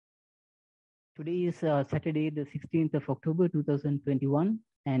Today is Saturday, the 16th of October 2021,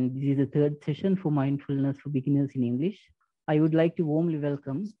 and this is the third session for Mindfulness for Beginners in English. I would like to warmly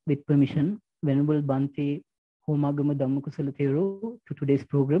welcome, with permission, Venerable Bhante Homagama Dhamma Kusala Thero to today's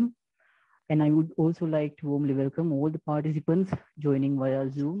program. And I would also like to warmly welcome all the participants joining via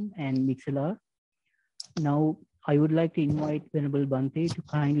Zoom and Mixlr. Now, I would like to invite Venerable Bhante to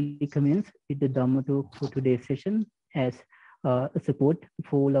kindly commence with the Dhamma talk for today's session as support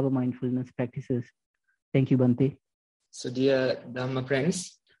for all our mindfulness practices. Thank you, Bhante. So dear Dhamma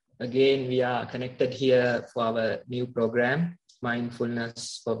friends, again we are connected here for our new program,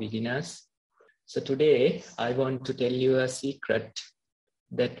 Mindfulness for Beginners. So today I want to tell you a secret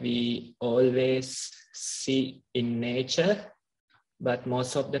that we always see in nature, but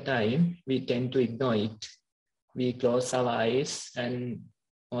most of the time we tend to ignore it. We close our eyes and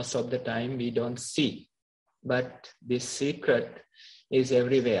most of the time we don't see. But this secret is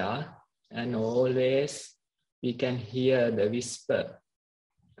everywhere, and always we can hear the whisper.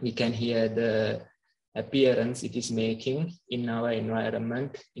 We can hear the appearance it is making in our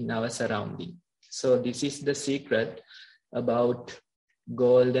environment, in our surrounding. So this is the secret about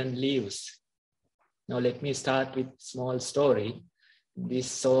golden leaves. Now let me start with a small story. This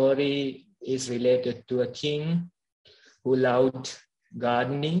story is related to a king who loved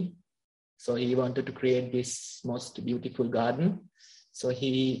gardening. So he wanted to create this most beautiful garden. So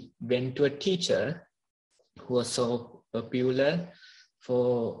he went to a teacher who was so popular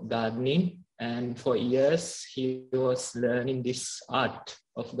for gardening. And for years, he was learning this art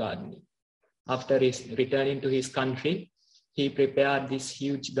of gardening. After returning to his country, he prepared this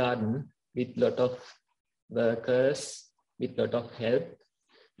huge garden with a lot of workers, with a lot of help.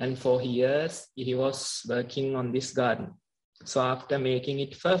 And for years, he was working on this garden. So after making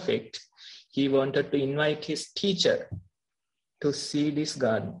it perfect, he wanted to invite his teacher to see this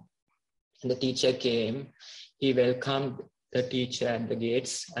garden. And the teacher came, he welcomed the teacher at the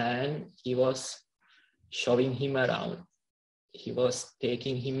gates and he was showing him around. He was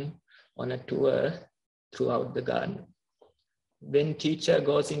taking him on a tour throughout the garden. When teacher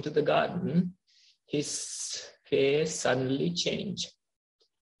goes into the garden, his face suddenly changed.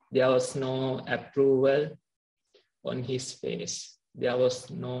 There was no approval on his face. There was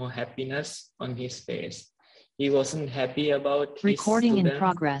no happiness on his face. He wasn't happy about his recording student. In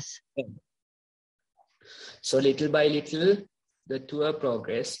progress. So little by little, the tour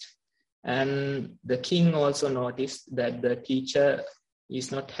progressed. And the king also noticed that the teacher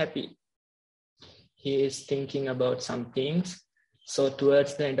is not happy. He is thinking about some things. So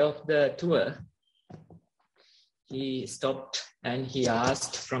towards the end of the tour, he stopped and he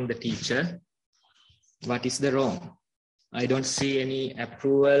asked from the teacher, "What is the wrong? I don't see any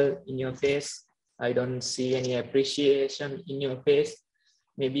approval in your face. I don't see any appreciation in your face.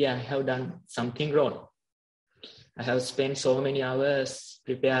 Maybe I have done something wrong. I have spent so many hours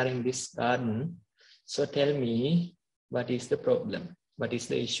preparing this garden. So tell me, what is the problem? What is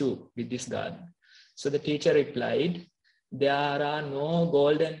the issue with this garden?" So the teacher replied, "There are no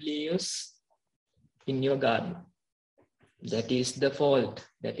golden leaves in your garden. That is the fault.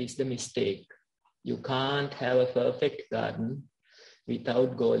 That is the mistake. You can't have a perfect garden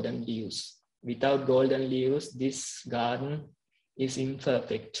without golden leaves. Without golden leaves, this garden is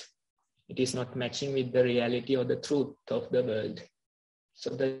imperfect. It is not matching with the reality or the truth of the world." So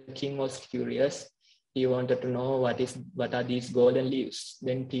the king was curious. He wanted to know what are these golden leaves.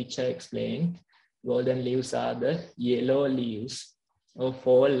 Then teacher explained, golden leaves are the yellow leaves or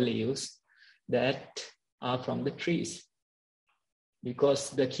fall leaves that are from the trees. Because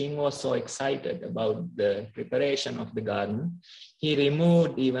the king was so excited about the preparation of the garden, he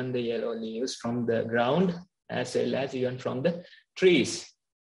removed even the yellow leaves from the ground as well as even from the trees.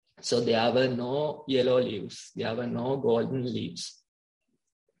 So there were no yellow leaves, there were no golden leaves.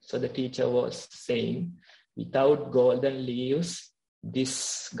 So the teacher was saying, without golden leaves,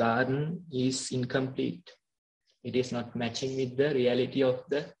 this garden is incomplete. It is not matching with the reality of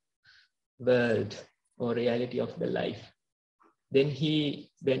the world or reality of the life. Then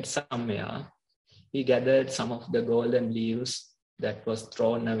he went somewhere, he gathered some of the golden leaves that was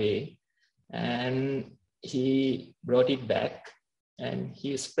thrown away and he brought it back and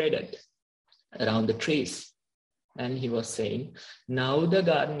he spread it around the trees. And he was saying, now the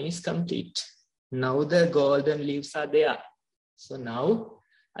garden is complete. Now the golden leaves are there. So now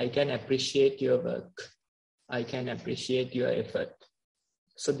I can appreciate your work. I can appreciate your effort.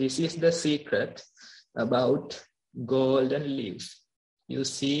 So this is the secret about golden leaves. You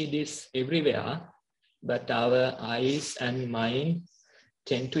see this everywhere, but our eyes and mind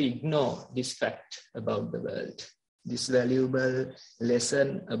tend to ignore this fact about the world. This valuable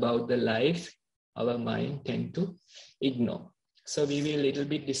lesson about the life our mind tend to ignore. So we will little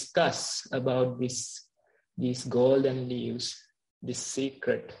bit discuss about these golden leaves, this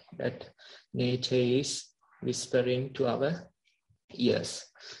secret that nature is whispering to our ears.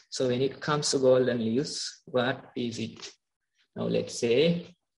 So when it comes to golden leaves, what is it? Now let's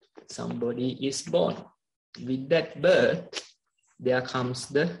say somebody is born. With that birth, there comes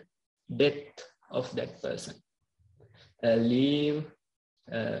the death of that person. Leaves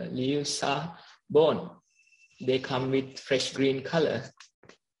are born. They come with fresh green color.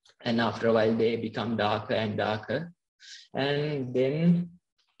 And after a while, they become darker and darker. And then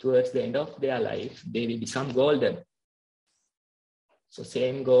towards the end of their life, they will become golden. So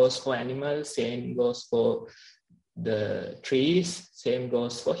same goes for animals, same goes for the trees, same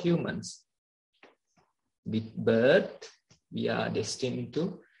goes for humans. With birth, we are destined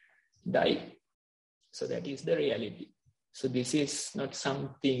to die. So that is the reality. So this is not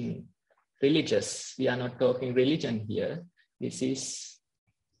something religious. We are not talking religion here. This is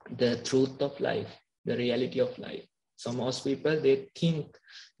the truth of life, the reality of life. So most people, they think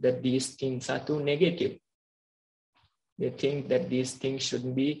that these things are too negative. They think that these things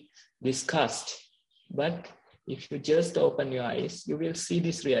shouldn't be discussed. But if you just open your eyes, you will see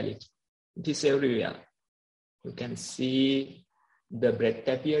this reality. It is everywhere. You can see the breath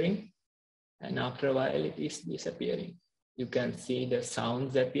appearing, and after a while, it is disappearing. You can see the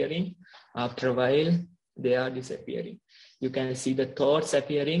sounds appearing. After a while, they are disappearing. You can see the thoughts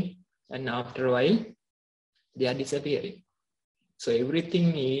appearing, and after a while, they are disappearing. So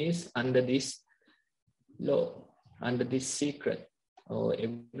everything is under this law, under this secret, or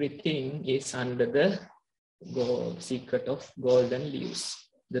everything is under the secret of golden leaves,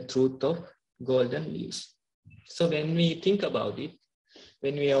 the truth of golden leaves. So when we think about it,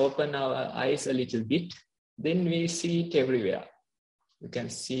 when we open our eyes a little bit, then we see it everywhere. You can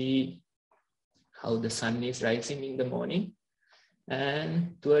see how the sun is rising in the morning,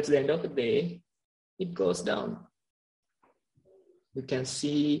 and towards the end of the day, it goes down. You can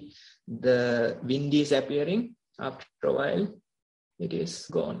see the wind is appearing. After a while, it is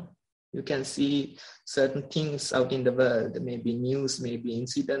gone. You can see certain things out in the world, maybe news, maybe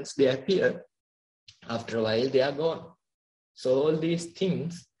incidents, they appear. After a while, they are gone. So all these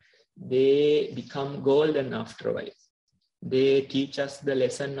things, they become golden after a while. They teach us the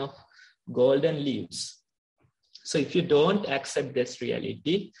lesson of golden leaves. So if you don't accept this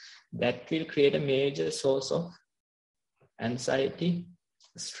reality, that will create a major source of anxiety,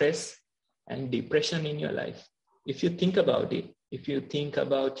 stress, and depression in your life. If you think about it, if you think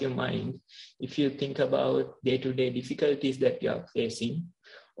about your mind, if you think about day-to-day difficulties that you are facing,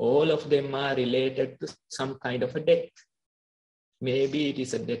 all of them are related to some kind of a death. Maybe it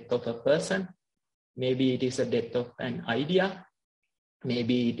is a death of a person. Maybe it is a death of an idea.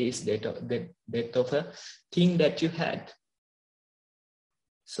 Maybe it is the death of a thing that you had.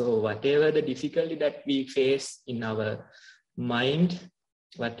 So whatever the difficulty that we face in our mind,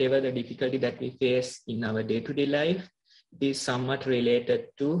 whatever the difficulty that we face in our day-to-day life, is somewhat related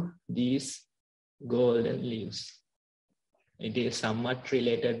to these golden leaves. It is somewhat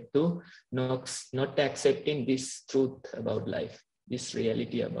related to not accepting this truth about life, this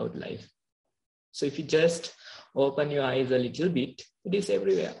reality about life. So if you just open your eyes a little bit, it is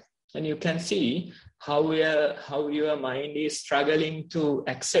everywhere. And you can see how your mind is struggling to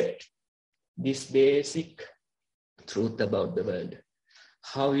accept this basic truth about the world.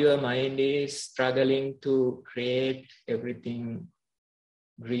 How your mind is struggling to create everything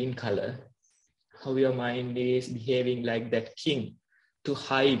green color. How your mind is behaving like that king to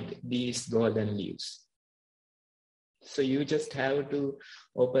hide these golden leaves. So you just have to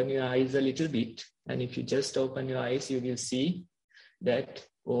open your eyes a little bit. And if you just open your eyes, you will see that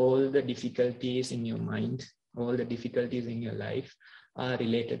all the difficulties in your mind, all the difficulties in your life are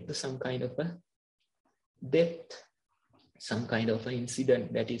related to some kind of a death, some kind of an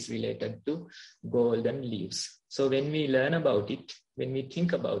incident that is related to golden leaves. So when we learn about it, when we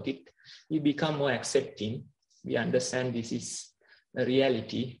think about it, we become more accepting. We understand this is a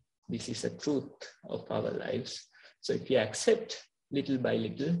reality. This is a truth of our lives. So if you accept little by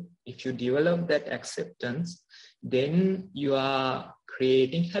little, if you develop that acceptance, then you are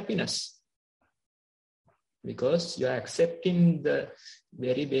creating happiness. Because you are accepting the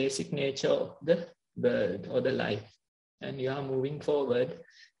very basic nature of the world or the life. And you are moving forward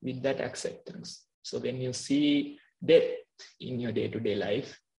with that acceptance. So when you see death in your day-to-day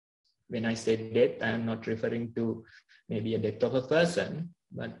life, when I say death, I am not referring to maybe a death of a person,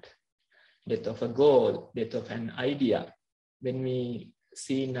 but death of a goal, death of an idea. When we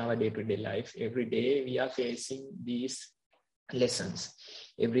see in our day-to-day life, every day we are facing these lessons.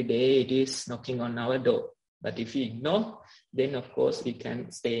 every day it is knocking on our door. But if we ignore, then of course we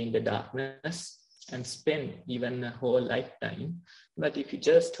can stay in the darkness and spend even a whole lifetime. But if you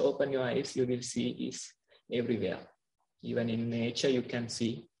just open your eyes, you will see it's everywhere. Even in nature, you can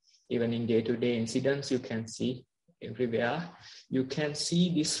see. Even in day-to-day incidents, you can see. Everywhere, you can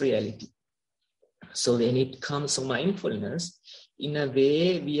see this reality. So when it comes to mindfulness, in a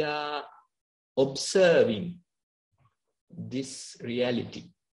way, we are observing this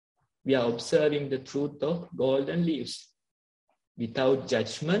reality. We are observing the truth of golden leaves. Without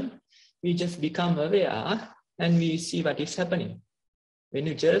judgment, we just become aware and we see what is happening. When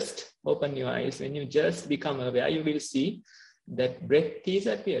you just open your eyes, when you just become aware, you will see that breath is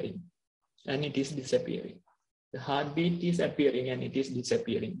appearing and it is disappearing. The heartbeat is appearing and it is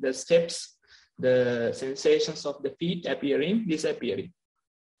disappearing. The steps, the sensations of the feet appearing, disappearing.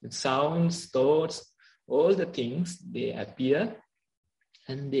 The sounds, thoughts, all the things, they appear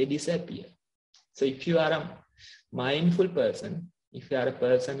and they disappear. So if you are a mindful person, if you are a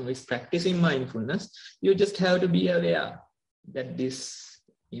person who is practicing mindfulness, you just have to be aware that this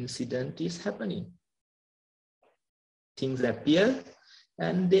incident is happening. Things appear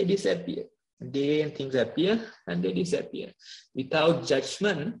and they disappear. Again, things appear and they disappear. Without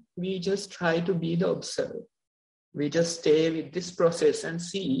judgment, we just try to be the observer. We just stay with this process and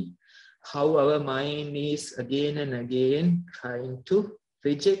see how our mind is again and again trying to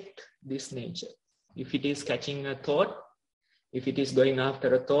reject this nature. If it is catching a thought, if it is going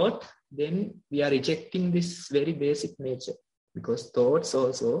after a thought, then we are rejecting this very basic nature, because thoughts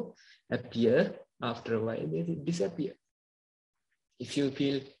also appear after a while, they disappear. If you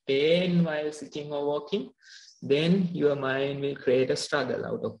feel pain while sitting or walking, then your mind will create a struggle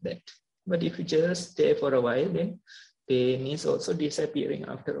out of that. But if you just stay for a while, then pain is also disappearing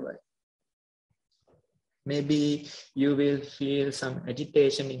after a while. Maybe you will feel some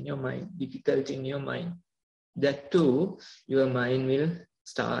agitation in your mind, difficulty in your mind. That too, your mind will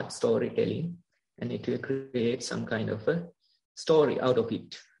start storytelling and it will create some kind of a story out of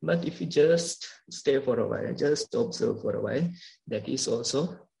it. But if you just stay for a while, just observe for a while, that is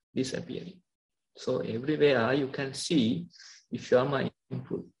also disappearing. So everywhere you can see if you are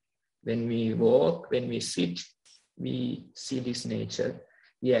mindful. When we walk, when we sit, we see this nature,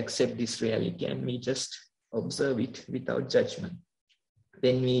 we accept this reality and we just observe it without judgment.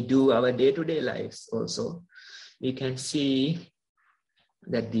 When we do our day-to-day lives also, we can see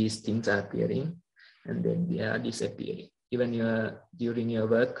that these things are appearing and then they are disappearing. Even during your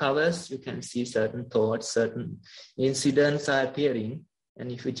work hours, you can see certain thoughts, certain incidents are appearing.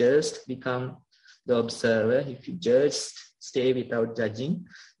 And if you just become the observer, if you just stay without judging,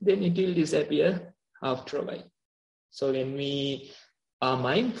 then it will disappear after a while. So when we are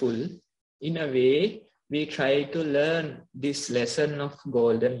mindful, in a way, we try to learn this lesson of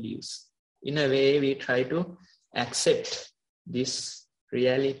golden leaves. In a way, we try to accept this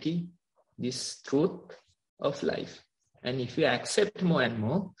reality, this truth of life. And if you accept more and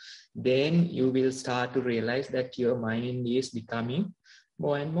more, then you will start to realize that your mind is becoming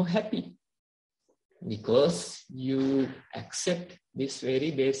more and more happy, because you accept this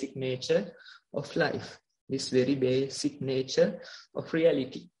very basic nature of life, this very basic nature of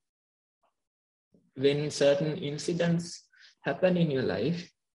reality. When certain incidents happen in your life,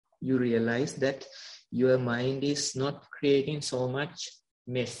 you realize that your mind is not creating so much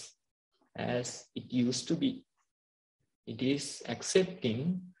mess as it used to be. It is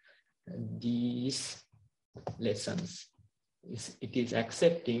accepting these lessons. It is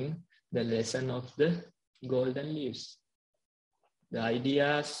accepting the lesson of the golden leaves. The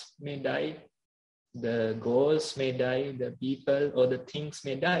ideas may die, the goals may die, the people or the things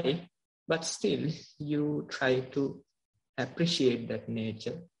may die, but still you try to appreciate that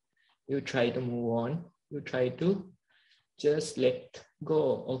nature. You try to move on. You try to just let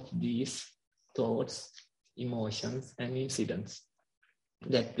go of these thoughts, emotions, and incidents.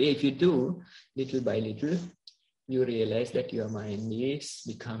 That way, if you do, little by little, you realize that your mind is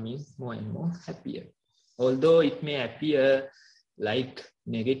becoming more and more happier. Although it may appear like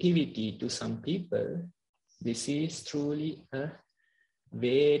negativity to some people, this is truly a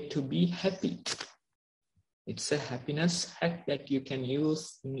way to be happy. It's a happiness hack that you can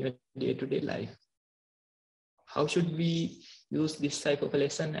use in your day-to-day life. How should we use this type of a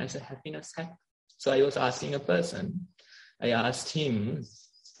lesson as a happiness hack? So I was asking a person, I asked him,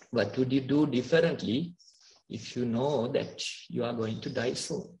 what would you do differently if you know that you are going to die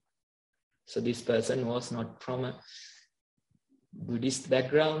soon? So this person was not from a Buddhist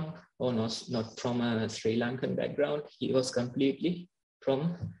background or not from a Sri Lankan background. He was completely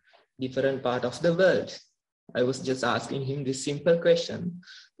from different part of the world. I was just asking him this simple question.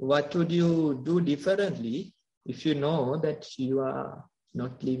 What would you do differently if you know that you are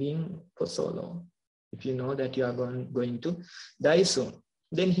not living for so long? If you know that you are going to die soon?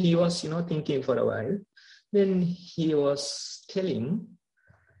 Then he was, thinking for a while. Then he was telling,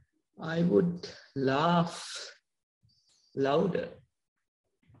 I would laugh louder.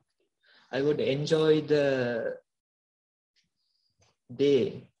 I would enjoy the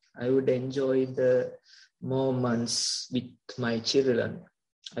day. I would enjoy the moments with my children.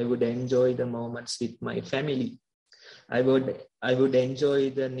 I would enjoy the moments with my family. I would enjoy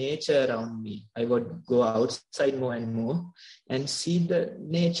the nature around me. I would go outside more and more and see the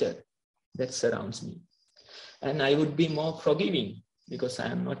nature that surrounds me. And I would be more forgiving because I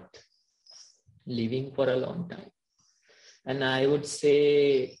am not living for a long time. And I would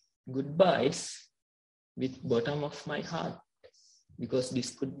say goodbyes with bottom of my heart, because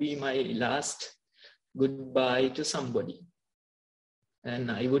this could be my last goodbye to somebody. And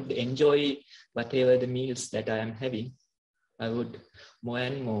I would enjoy whatever the meals that I am having. I would more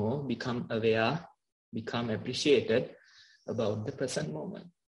and more become aware, become appreciated about the present moment.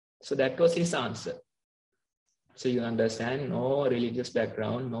 So that was his answer. So you understand, no religious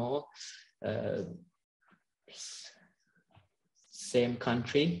background, no same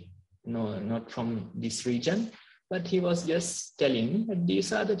country, no, not from this region, but he was just telling that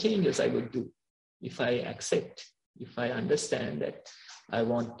these are the changes I would do if I accept, if I understand that I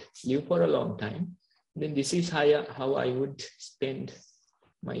won't live for a long time, then this is how I would spend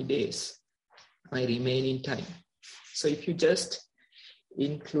my days, my remaining time. So if you just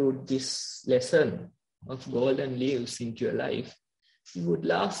include this lesson of golden leaves into your life, you would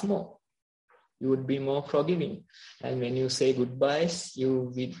laugh more. You would be more forgiving. And when you say goodbyes,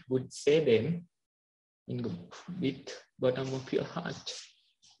 you would say them with bottom of your heart.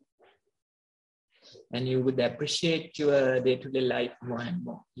 And you would appreciate your day-to-day life more and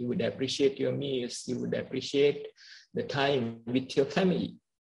more. You would appreciate your meals. You would appreciate the time with your family.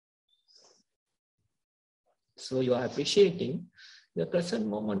 So you are appreciating the present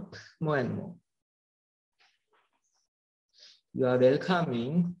moment more and more. You are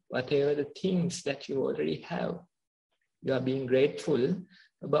welcoming whatever the things that you already have. You are being grateful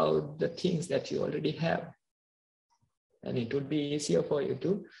about the things that you already have. And it would be easier for you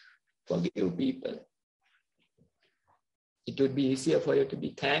to forgive people. It would be easier for you to be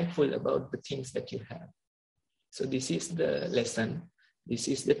thankful about the things that you have. So this is the lesson. This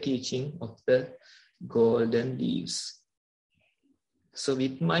is the teaching of the golden leaves. So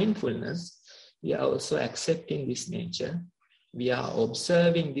with mindfulness, we are also accepting this nature. We are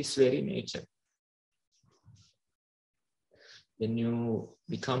observing this very nature. When you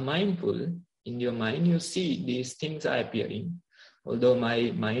become mindful, in your mind you see these things are appearing. Although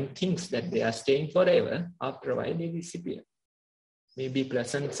my mind thinks that they are staying forever, after a while they disappear. Maybe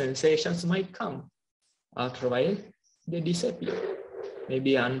pleasant sensations might come. After a while, they disappear.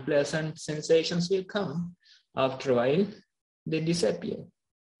 Maybe unpleasant sensations will come. After a while, they disappear.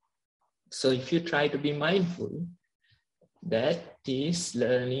 So if you try to be mindful, that is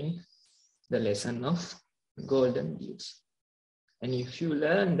learning the lesson of golden leaves. And if you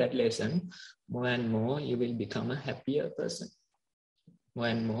learn that lesson, more and more you will become a happier person. More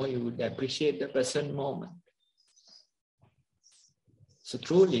and more you would appreciate the present moment. So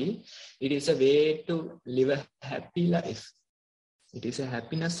truly, it is a way to live a happy life. It is a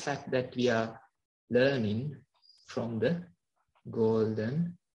happiness hack that we are learning from the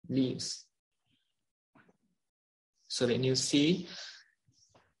golden leaves. So when you see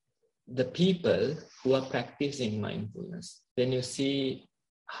the people who are practicing mindfulness, when you see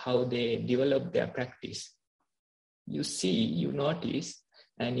how they develop their practice, you notice,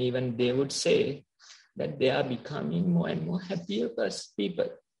 and even they would say that they are becoming more and more happier people.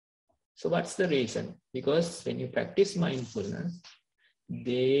 So what's the reason? Because when you practice mindfulness,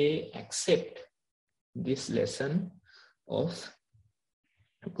 they accept this lesson of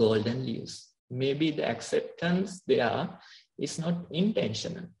golden leaves. Maybe the acceptance there is not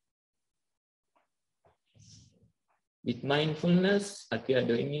intentional. With mindfulness, what we are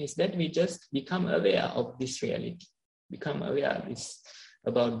doing is that we just become aware of this reality, become aware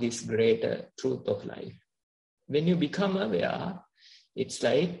about this greater truth of life. When you become aware, it's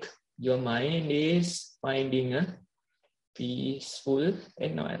like your mind is finding a peaceful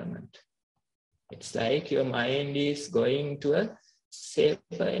environment. It's like your mind is going to a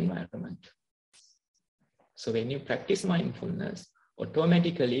safer environment. So when you practice mindfulness,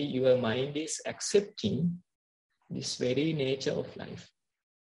 automatically your mind is accepting this very nature of life.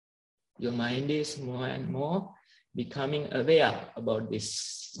 Your mind is more and more becoming aware about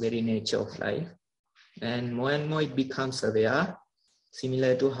this very nature of life. And more it becomes aware,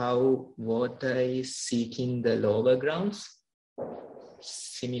 similar to how water is seeking the lower grounds,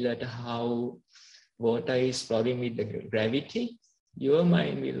 similar to how water is flowing with the gravity. Your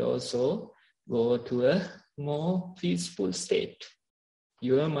mind will also go to a more peaceful state.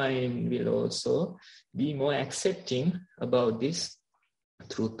 Your mind will also be more accepting about this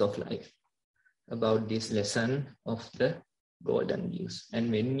truth of life, about this lesson of the golden views.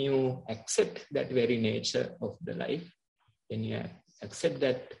 And when you accept that very nature of the life, when you accept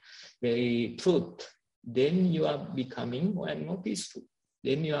that very truth, then you are becoming more and more peaceful.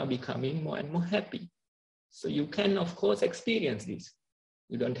 Then you are becoming more and more happy. So you can, of course, experience this.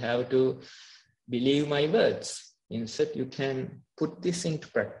 You don't have to believe my words. Instead, you can put this into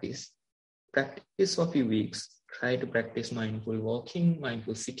practice. Practice for a few weeks. Try to practice mindful walking,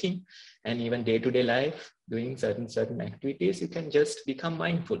 mindful sitting, and even day-to-day life, doing certain activities, you can just become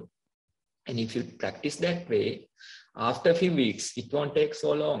mindful. And if you practice that way, after a few weeks, it won't take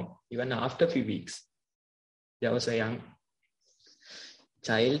so long. Even after a few weeks, there was a young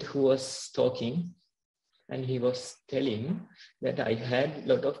child who was talking, and he was telling that I had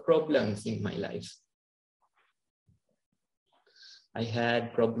a lot of problems in my life. I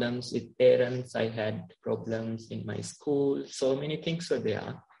had problems with parents, I had problems in my school, so many things were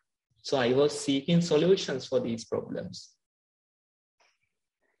there. So I was seeking solutions for these problems.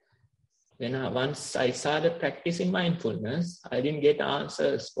 Once I started practicing mindfulness, I didn't get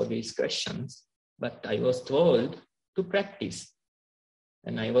answers for these questions, but I was told to practice.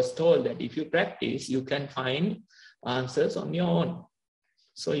 And I was told that if you practice, you can find answers on your own.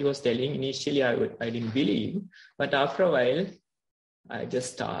 So he was telling, initially I didn't believe, but after a while, I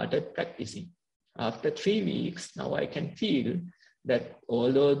just started practicing. After 3 weeks, now I can feel that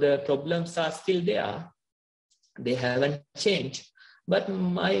although the problems are still there, they haven't changed, but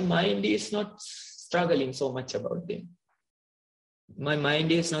my mind is not struggling so much about them. My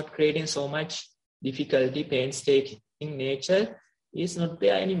mind is not creating so much difficulty, painstaking nature is not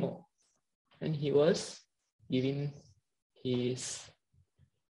there anymore. And he was giving his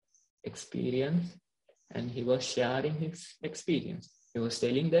experience, and he was sharing his experience. He was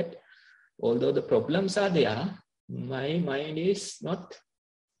telling that although the problems are there, my mind is not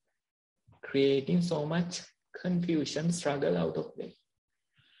creating so much confusion, struggle out of them.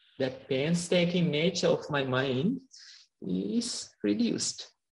 That painstaking nature of my mind is reduced.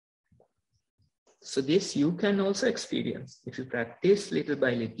 So this you can also experience. If you practice little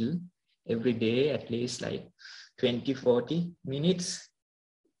by little, every day, at least like 20-40 minutes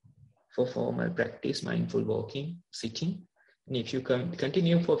for formal practice, mindful walking, sitting. And if you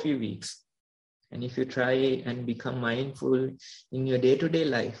continue for a few weeks, and if you try and become mindful in your day-to-day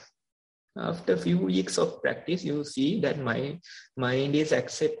life, after a few weeks of practice, you see that my mind is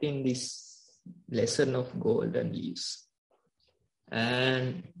accepting this lesson of golden leaves.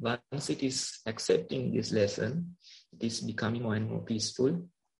 And once it is accepting this lesson, it is becoming more and more peaceful.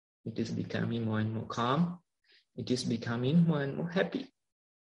 It is becoming more and more calm. It is becoming more and more happy.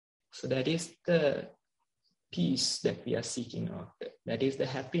 So that is the peace that we are seeking after. That is the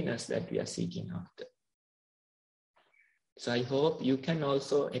happiness that we are seeking after. So I hope you can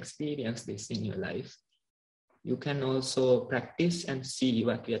also experience this in your life. You can also practice and see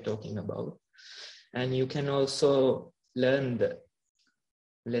what we are talking about. And you can also learn the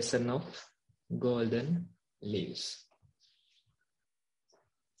lesson of golden leaves.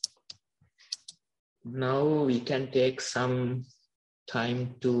 Now we can take some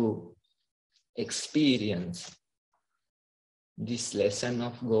time to experience this lesson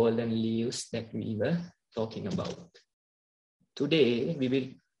of golden leaves that we were talking about. Today, we will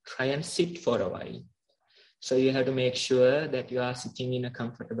try and sit for a while. So you have to make sure that you are sitting in a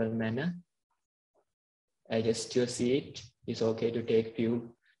comfortable manner. Adjust your seat. It's okay to take a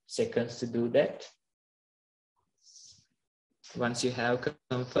few seconds to do that. Once you have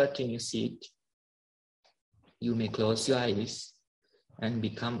comfort in your seat, you may close your eyes and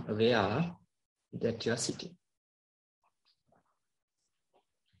become aware that you are sitting.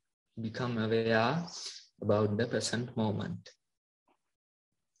 Become aware about the present moment.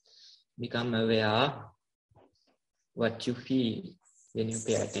 Become aware what you feel when you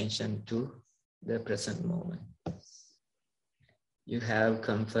pay attention to the present moment. You have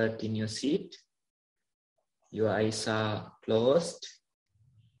comfort in your seat. Your eyes are closed.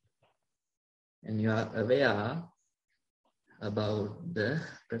 And you are aware about the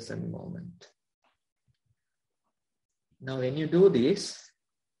present moment. Now, when you do this,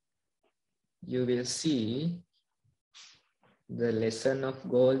 you will see the lesson of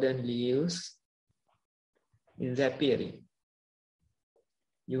golden leaves is appearing.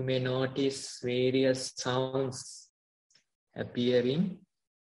 You may notice various sounds appearing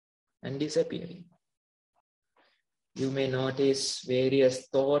and disappearing. You may notice various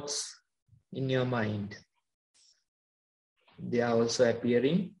thoughts in your mind. They are also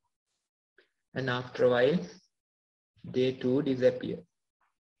appearing, and after a while, they too disappear.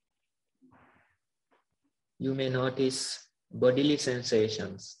 You may notice bodily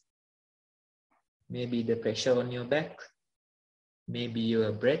sensations. Maybe the pressure on your back, maybe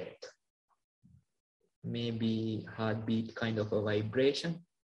your breath, maybe heartbeat kind of a vibration,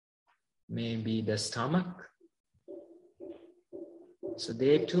 maybe the stomach. So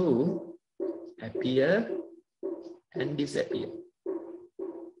they too appear and disappear.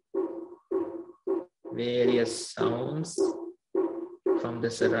 Various sounds from the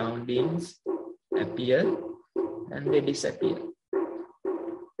surroundings appear and they disappear.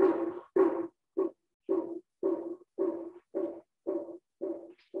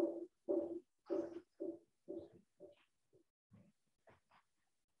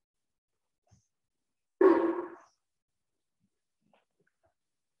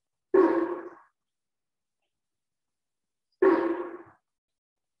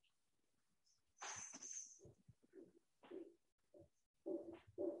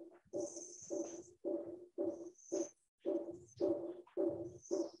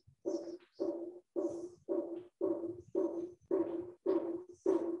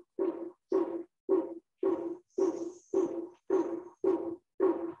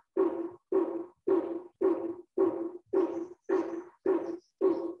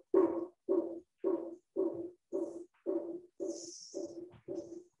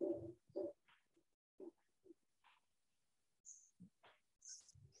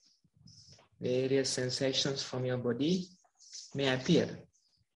 Various sensations from your body may appear.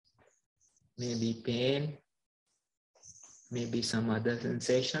 Maybe pain, maybe some other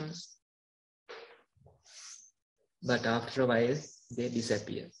sensations. But after a while, they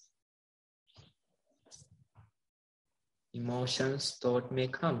disappear. Emotions, thought may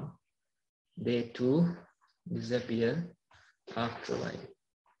come. They too disappear after a while.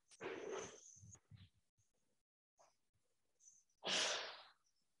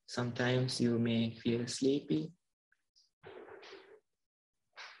 Sometimes you may feel sleepy,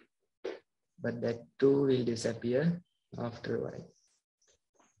 but that too will disappear after a while.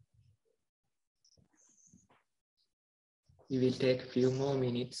 We will take a few more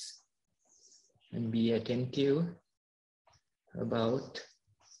minutes and be attentive about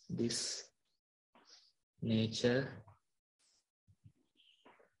this nature,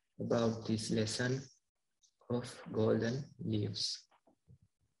 about this lesson of golden leaves.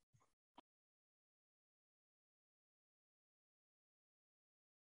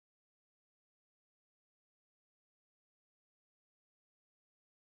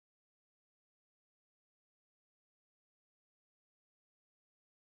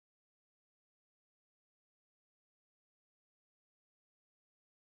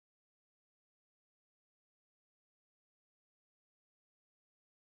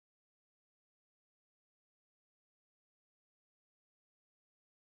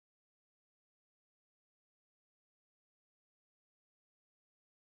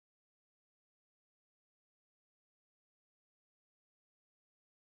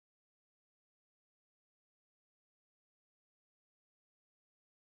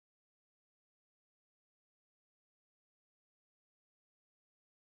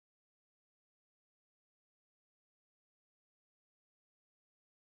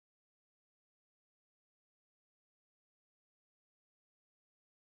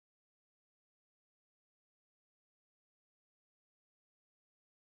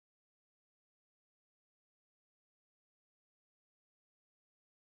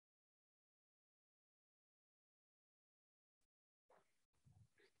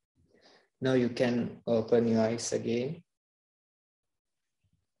 Now you can open your eyes again.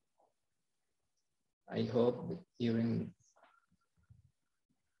 I hope during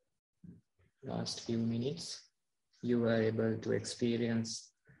last few minutes you were able to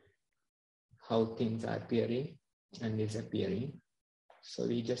experience how things are appearing and disappearing. So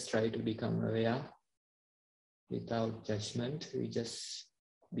we just try to become aware without judgment. We just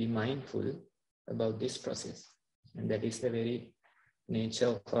be mindful about this process. And that is the very nature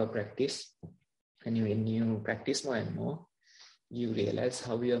of our practice. And when you practice more and more, you realize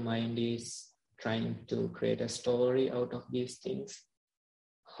how your mind is trying to create a story out of these things,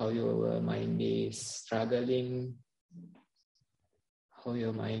 how your mind is struggling, how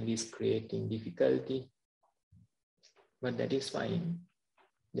your mind is creating difficulty. But that is fine.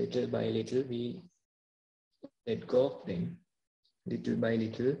 Little by little, we let go of them little by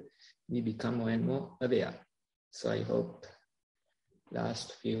little, we become more and more aware. So I hope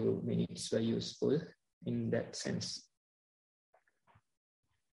last few minutes were useful in that sense.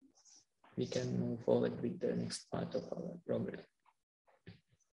 We can move forward with the next part of our program.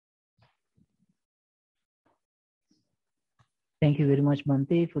 Thank you very much,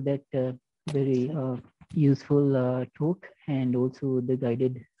 Bhante, for that very useful talk, and also the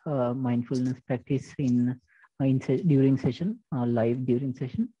guided mindfulness practice during session, live during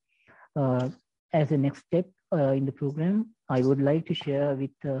session. As a next step in the program, I would like to share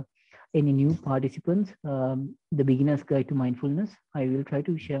with any new participants the beginner's guide to mindfulness. I will try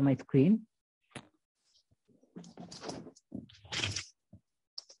to share my screen.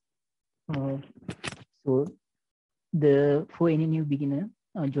 So for any new beginner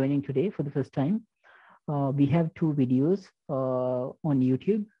joining today for the first time, we have two videos on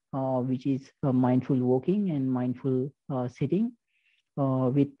YouTube, which is mindful walking and mindful sitting.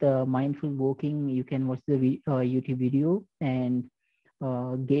 With mindful walking, you can watch the YouTube video and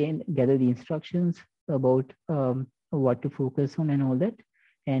gather the instructions about what to focus on and all that.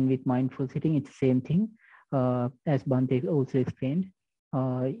 And with mindful sitting, it's the same thing. As Bhante also explained,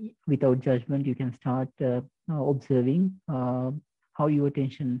 without judgment, you can start observing how your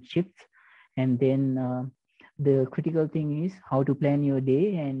attention shifts. And then the critical thing is how to plan your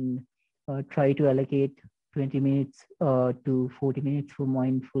day and try to allocate 20 minutes to 40 minutes for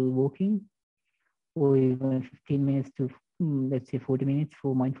mindful walking, or even 15 minutes to, let's say, 40 minutes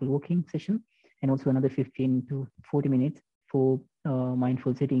for mindful walking session, and also another 15 to 40 minutes for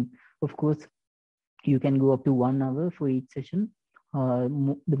mindful sitting. Of course, you can go up to 1 hour for each session.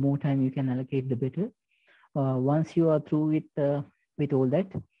 The more time you can allocate, the better. Once you are through with all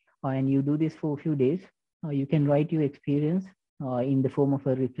that, and you do this for a few days, you can write your experience in the form of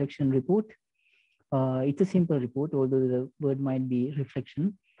a reflection report. It's a simple report, although the word might be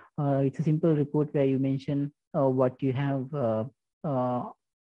reflection. It's a simple report where you mention what you have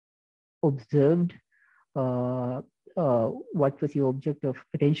observed, what was your object of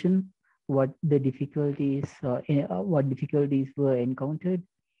attention, what difficulties were encountered,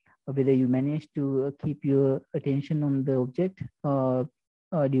 whether you managed to keep your attention on the object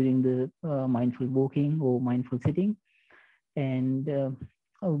during the mindful walking or mindful sitting, and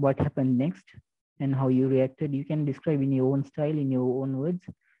what happened next and how you reacted. You can describe in your own style, in your own words,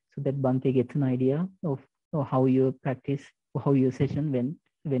 so that Bhante gets an idea of how your practice, how your session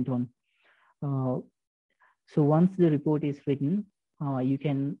went on. So once the report is written, you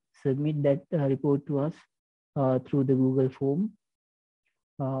can submit that report to us through the Google form.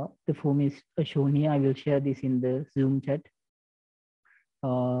 The form is shown here. I will share this in the Zoom chat.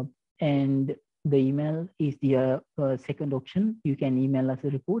 And the email is the second option. You can email us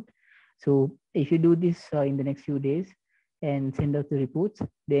a report. So if you do this in the next few days and send us the reports,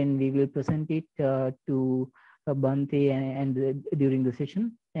 then we will present it to Bhante and during the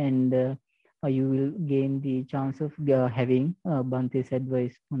session, and you will gain the chance of having Bhante's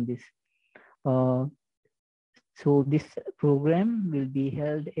advice on this. So this program will be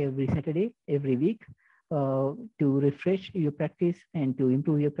held every Saturday, every week, to refresh your practice and to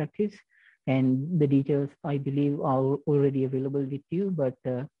improve your practice. And the details, I believe, are already available with you, but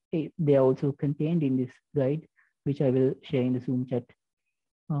they are also contained in this guide, which I will share in the Zoom chat.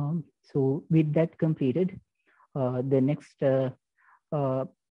 So with that completed, the next item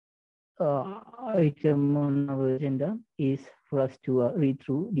on our agenda is for us to read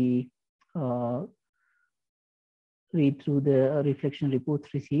through the reflection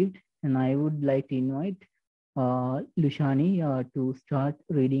reports received. And I would like to invite Lushani to start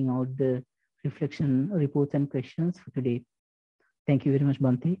reading out the reflection reports and questions for today. Thank you very much,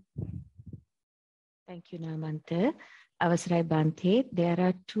 Bhante. Thank you, Namanta. Avasrai Bhante, there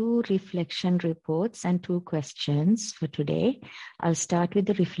are 2 reflection reports and 2 questions for today. I'll start with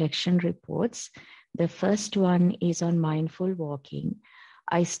the reflection reports. The first one is on mindful walking.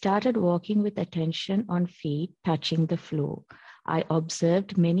 I started walking with attention on feet touching the floor. I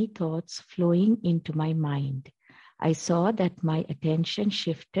observed many thoughts flowing into my mind. I saw that my attention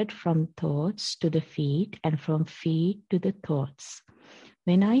shifted from thoughts to the feet and from feet to the thoughts.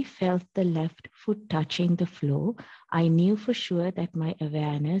 When I felt the left foot touching the floor, I knew for sure that my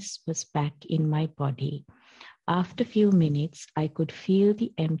awareness was back in my body. After a few minutes, I could feel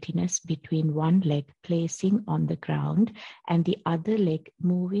the emptiness between one leg placing on the ground and the other leg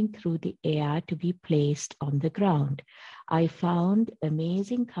moving through the air to be placed on the ground. I found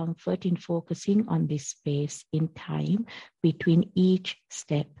amazing comfort in focusing on this space in time between each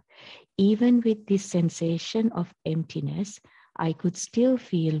step. Even with this sensation of emptiness, I could still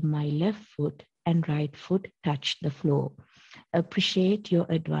feel my left foot and right foot touch the floor. Appreciate your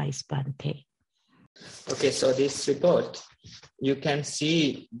advice, Bhante. Okay, so this report, you can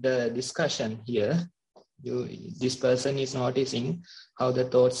see the discussion here. This person is noticing how the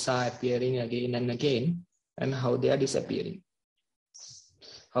thoughts are appearing again and again and how they are disappearing.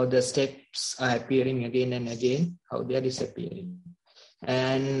 How the steps are appearing again and again, how they are disappearing.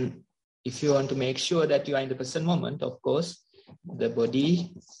 And if you want to make sure that you are in the present moment, of course, the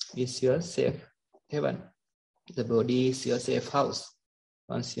body is your safe haven. The body is your safe house.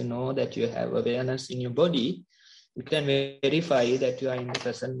 Once you know that you have awareness in your body, you can verify that you are in the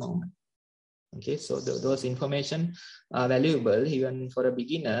present moment. Okay, so those information are valuable even for a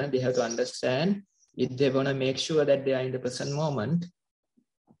beginner. They have to understand if they want to make sure that they are in the present moment.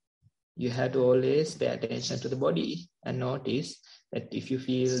 You have to always pay attention to the body and notice that if you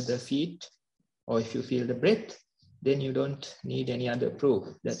feel the feet or if you feel the breath, then you don't need any other proof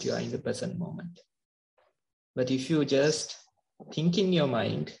that you are in the present moment. But if you just think in your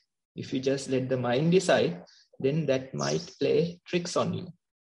mind, if you just let the mind decide, then that might play tricks on you.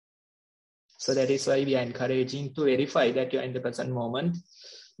 So that is why we are encouraging to verify that you are in the present moment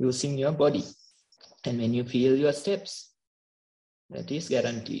using your body. And when you feel your steps, that is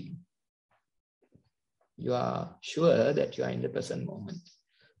guaranteed. You are sure that you are in the present moment.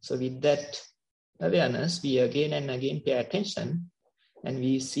 So with that awareness, we again and again pay attention and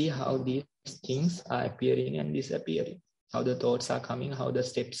we see how these things are appearing and disappearing, how the thoughts are coming, how the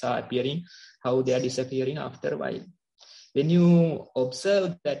steps are appearing, how they are disappearing after a while. When you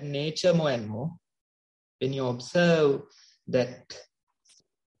observe that nature more and more, when you observe that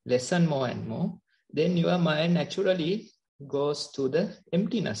lesson more and more, then your mind naturally goes to the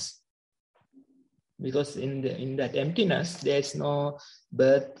emptiness. Because in that emptiness, there is no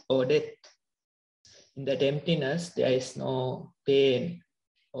birth or death. In that emptiness, there is no pain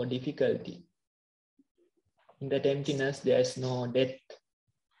or difficulty. In that emptiness, there is no death.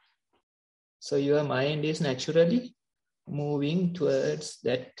 So your mind is naturally moving towards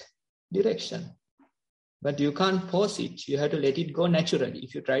that direction. But you can't force it. You have to let it go naturally.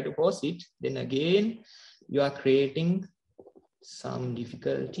 If you try to force it, then again, you are creating some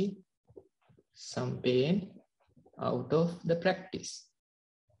difficulty, some pain out of the practice.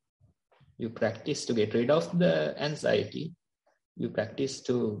 You practice to get rid of the anxiety. You practice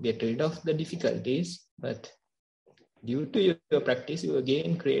to get rid of the difficulties, but due to your practice, you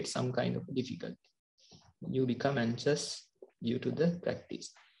again create some kind of difficulty. You become anxious due to the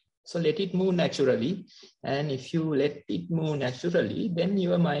practice. So let it move naturally. And if you let it move naturally, then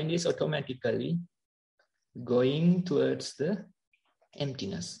your mind is automatically going towards the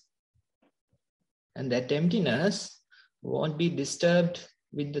emptiness. And that emptiness won't be disturbed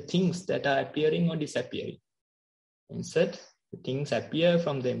with the things that are appearing or disappearing. Instead, the things appear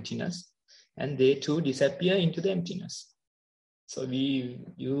from the emptiness and they too disappear into the emptiness. So we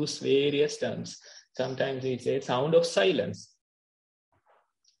use various terms. Sometimes we say sound of silence.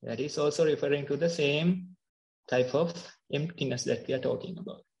 That is also referring to the same type of emptiness that we are talking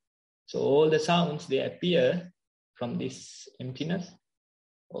about. So all the sounds, they appear from this emptiness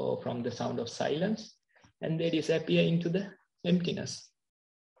or from the sound of silence, and they disappear into the emptiness,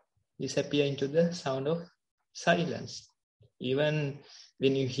 disappear into the sound of silence. Even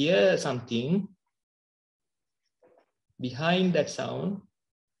when you hear something, behind that sound,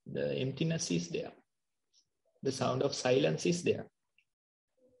 the emptiness is there. The sound of silence is there.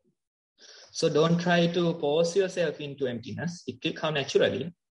 So don't try to force yourself into emptiness. It will come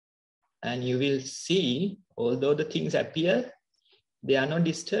naturally. And you will see, although the things appear, they are not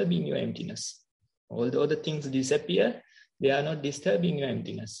disturbing your emptiness. Although the things disappear, they are not disturbing your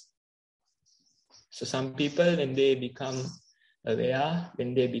emptiness. So some people, when they become aware,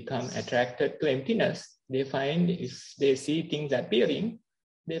 when they become attracted to emptiness, they find if they see things appearing,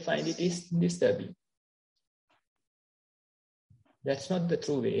 they find it is disturbing. That's not the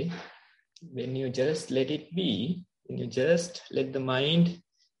true way. When you just let it be, when you just let the mind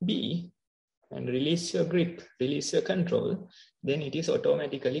be and release your grip, release your control, then it is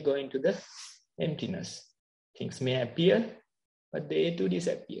automatically going to the emptiness. Things may appear, but they too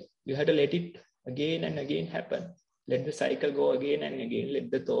disappear. You have to let it again and again happen. Let the cycle go again and again. Let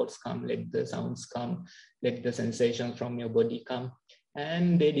the thoughts come, let the sounds come, let the sensations from your body come,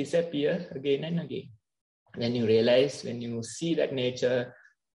 and they disappear again and again. When you realize, when you see that nature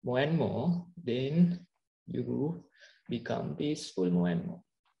more and more, then you become peaceful more and more.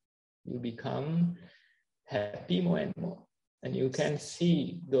 You become happy more and more. And you can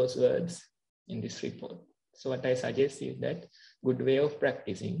see those words in this report. So what I suggest is that good way of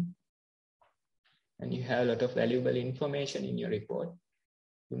practicing, and you have a lot of valuable information in your report.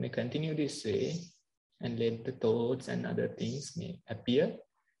 You may continue this way and let the thoughts and other things may appear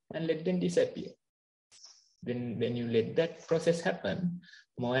and let them disappear. Then when you let that process happen,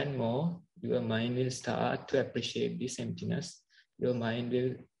 more and more, your mind will start to appreciate this emptiness. Your mind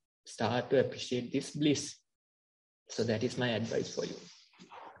will start to appreciate this bliss. So that is my advice for you.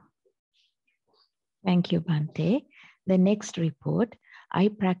 Thank you, Bhante. The next report, I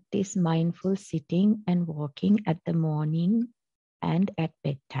practice mindful sitting and walking at the morning and at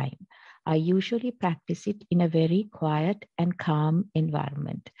bedtime. I usually practice it in a very quiet and calm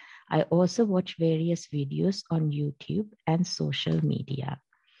environment. I also watch various videos on YouTube and social media.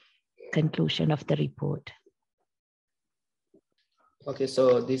 Conclusion of the report. Okay,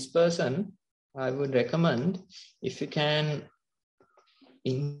 so this person, I would recommend if you can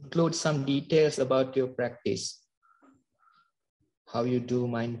include some details about your practice, how you do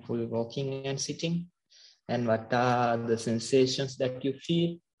mindful walking and sitting, and what are the sensations that you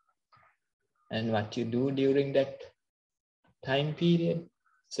feel, and what you do during that time period.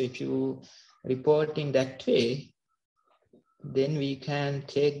 So if you report in that way, then we can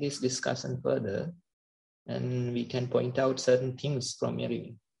take this discussion further and we can point out certain things from your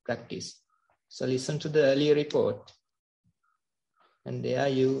practice. So listen to the earlier report, and there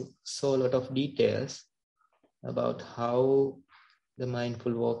you saw a lot of details about how the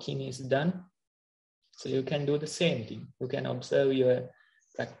mindful walking is done. So you can do the same thing. You can observe your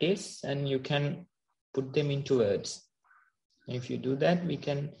practice and you can put them into words. If you do that, we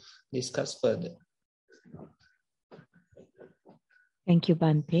can discuss further. Thank you,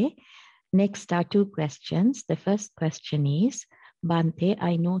 Bhante. Next are two questions. The first question is, Bhante,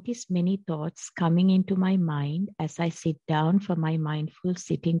 I notice many thoughts coming into my mind as I sit down for my mindful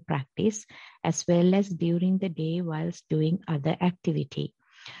sitting practice, as well as during the day whilst doing other activity.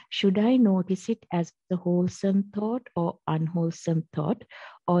 Should I notice it as a wholesome thought or unwholesome thought,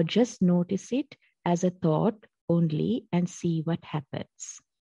 or just notice it as a thought only and see what happens?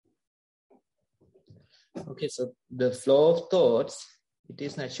 Okay, so the flow of thoughts, it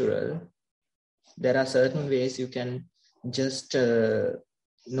is natural. There are certain ways you can just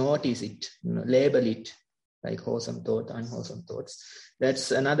notice it, label it, like wholesome thought, unwholesome thoughts. That's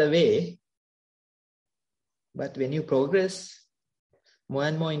another way. But when you progress more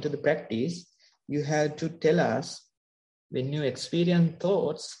and more into the practice, you have to tell us, when you experience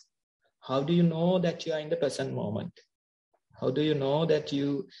thoughts, how do you know that you are in the present moment? How do you know that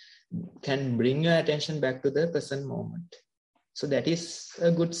you can bring your attention back to the present moment? So that is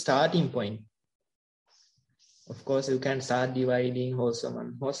a good starting point. Of course, you can start dividing wholesome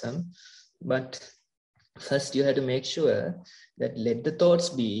and unwholesome, but first you have to make sure that let the thoughts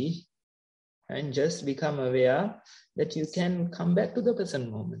be and just become aware that you can come back to the present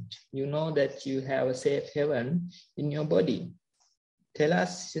moment. You know that you have a safe haven in your body. Tell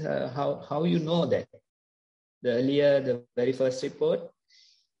us how you know that. The very first report,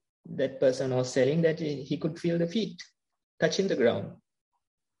 that person was saying that he could feel the feet touching the ground.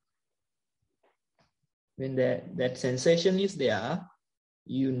 When that sensation is there,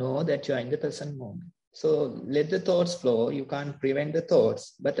 you know that you are in the present moment. So let the thoughts flow. You can't prevent the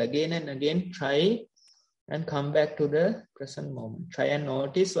thoughts, but again and again, try and come back to the present moment. Try and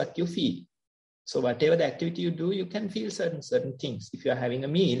notice what you feel. So whatever the activity you do, you can feel certain things. If you are having a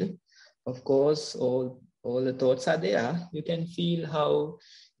meal, of course, all the thoughts are there. You can feel how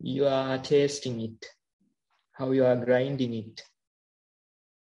you are tasting it, how you are grinding it,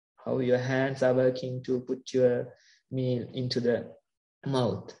 how your hands are working to put your meal into the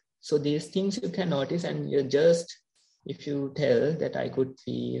mouth. So these things you can notice, and you just, if you tell that I could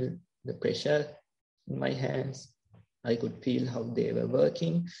feel the pressure in my hands, I could feel how they were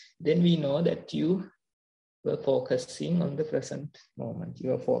working, then we know that you were focusing on the present moment.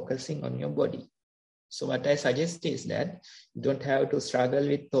 You are focusing on your body. So what I suggest is that you don't have to struggle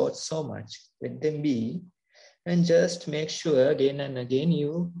with thoughts so much. Let them be, and just make sure again and again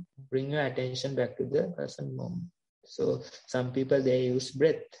you bring your attention back to the present moment. So some people, they use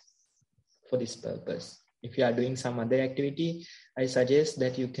breath for this purpose. If you are doing some other activity, I suggest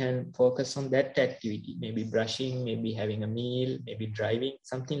that you can focus on that activity, maybe brushing, maybe having a meal, maybe driving,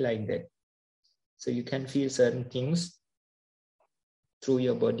 something like that. So you can feel certain things through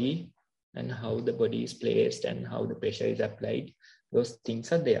your body and how the body is placed and how the pressure is applied. Those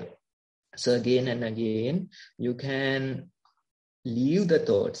things are there. So again and again, you can leave the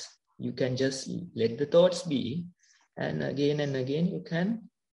thoughts. You can just let the thoughts be. And again, you can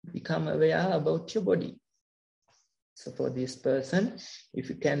become aware about your body. So for this person, if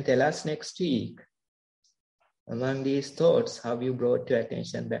you can tell us next week, among these thoughts, how you brought your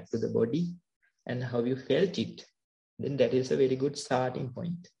attention back to the body and how you felt it, then that is a very good starting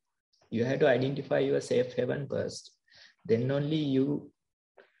point. You have to identify your safe haven first. Then only you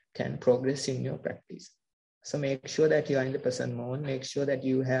can progress in your practice. So make sure that you are in the present moment. Make sure that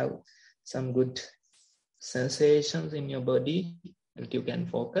you have some good sensations in your body that you can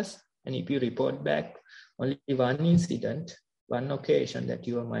focus. And if you report back only one incident, one occasion that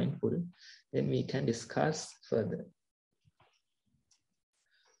you are mindful, then we can discuss further.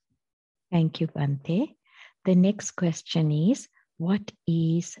 Thank you, Bhante. The next question is, what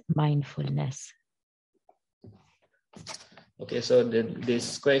is mindfulness? Okay, so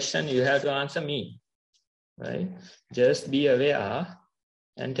this question you have to answer me, right? Just be aware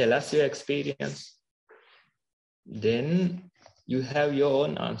and tell us your experience. Then you have your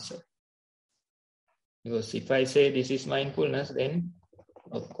own answer. Because if I say this is mindfulness, then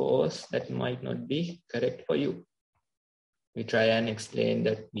of course that might not be correct for you. We try and explain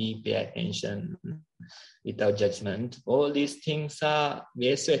that we pay attention without judgment. All these things are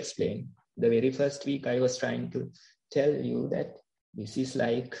ways to explain. The very first week I was trying to tell you that this is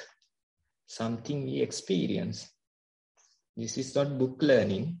like something we experience. This is not book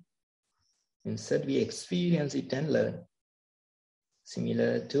learning. Instead, we experience it and learn.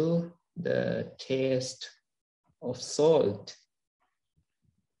 Similar to the taste of salt.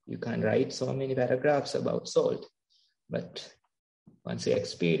 You can write so many paragraphs about salt, but once you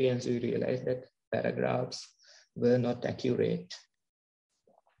experience, you realize that paragraphs were not accurate.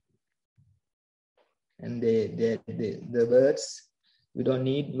 And the words, we don't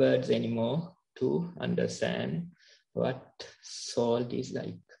need words anymore to understand what salt is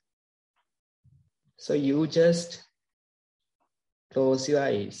like. So you just close your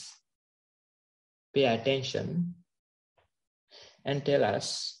eyes, pay attention, and tell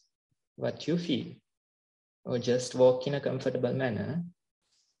us what you feel. Or just walk in a comfortable manner,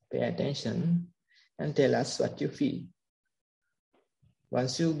 pay attention, and tell us what you feel.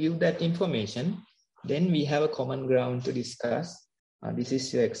 Once you give that information, then we have a common ground to discuss. This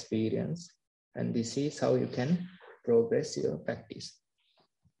is your experience, and this is how you can progress your practice.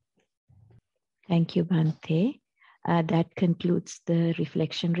 Thank you, Bhante. That concludes the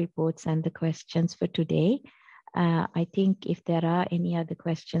reflection reports and the questions for today. I think if there are any other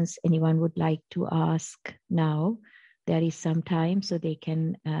questions anyone would like to ask now, there is some time so they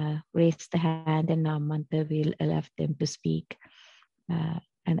can raise the hand and Namanta will allow them to speak.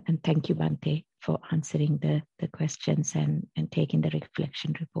 And thank you, Bhante, for answering the questions and taking the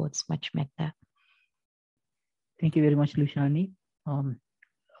reflection reports. Much metta. Thank you very much, Lushani.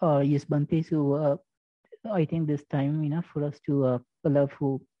 Yes, Bhante, so I think this time enough for us to allow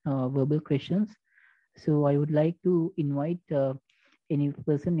for verbal questions. So I would like to invite any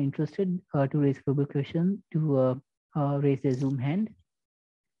person interested to raise verbal question to raise their Zoom hand.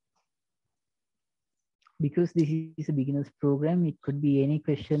 Because this is a beginner's program, it could be any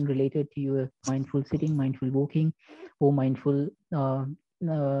question related to your mindful sitting, mindful walking, or mindful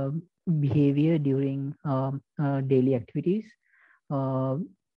behavior during daily activities.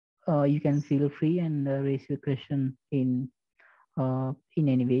 You can feel free and raise your question in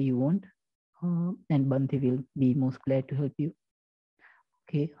any way you want. And Bhante will be most glad to help you.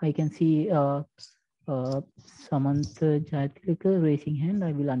 Okay, I can see Samantha Jayatilaka raising hand.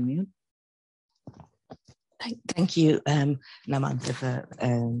 I will unmute. Thank you, Namanta, for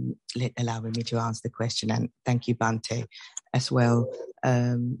allowing me to answer the question, and thank you, Bhante, as well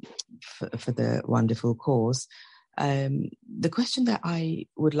for the wonderful course. The question that I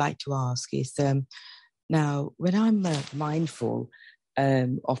would like to ask is, now, when I'm mindful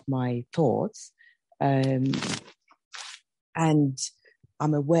of my thoughts, and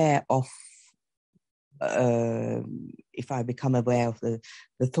I'm aware of, if I become aware of the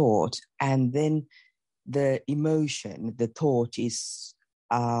thought, and then the emotion, the thought is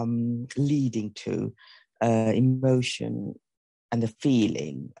leading to emotion and the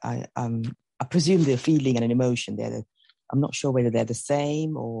feeling. I presume the feeling and an emotion, I'm not sure whether they're the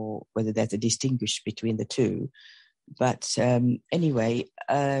same or whether there's a distinguish between the two. But anyway,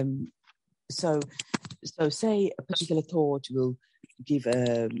 so say a particular thought will give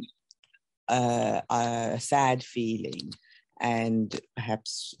a sad feeling, and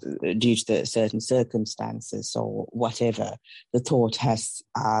perhaps due to the certain circumstances or whatever, the thought has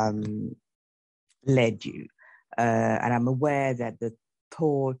led you. And I'm aware that the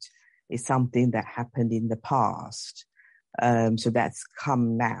thought is something that happened in the past. So that's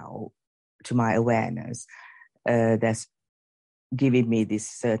come now to my awareness. That's giving me this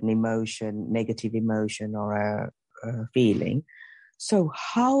certain emotion, negative emotion or a feeling. So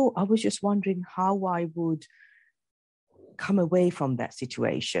I was just wondering how I would come away from that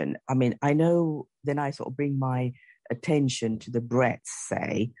situation. I mean, I know then I sort of bring my attention to the breath,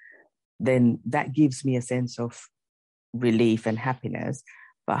 say, then that gives me a sense of relief and happiness.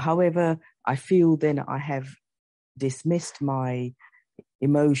 But however, I feel then I have dismissed my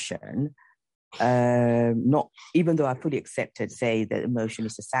emotion, not even though I fully accepted, say, that emotion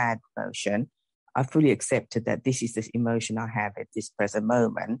is a sad emotion. I fully accepted that this is the emotion I have at this present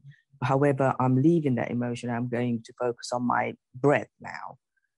moment. However, I'm leaving that emotion. I'm going to focus on my breath now.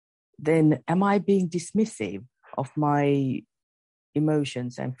 Then am I being dismissive of my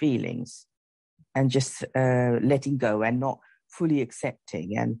emotions and feelings and just letting go and not fully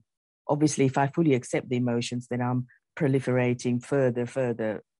accepting? And obviously, if I fully accept the emotions, then I'm proliferating further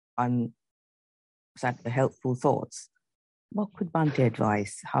helpful thoughts. What could Bhante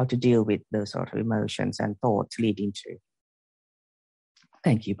advise how to deal with those sort of emotions and thoughts leading to?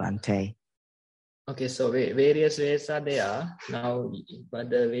 Thank you, Bhante. Okay, so various ways are there now, but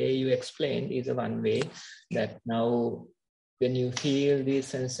the way you explained is one way, that now when you feel these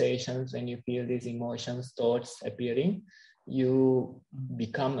sensations, when you feel these emotions, thoughts appearing, you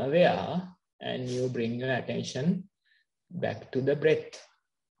become aware and you bring your attention back to the breath.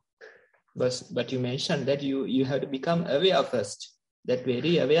 But you mentioned that you have to become aware first. That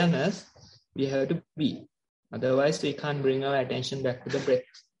very awareness we have to be. Otherwise, we can't bring our attention back to the breath.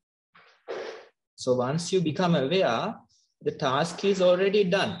 So once you become aware, the task is already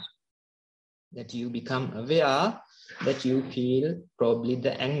done. That you become aware that you feel probably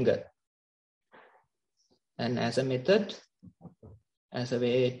the anger. And as a method, as a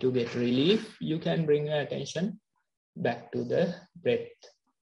way to get relief, you can bring your attention back to the breath.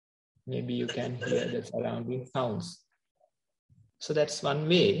 Maybe you can hear the surrounding sounds. So that's one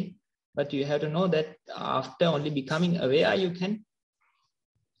way, but you have to know that after only becoming aware, you can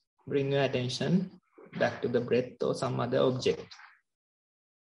bring your attention back to the breath or some other object.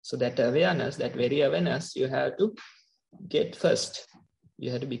 So that awareness, that very awareness, you have to get first.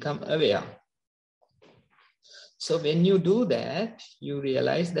 You have to become aware. So when you do that, you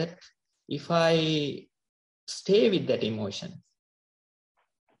realize that if I stay with that emotion,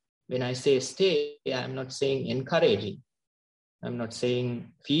 when I say stay, I'm not saying encouraging. I'm not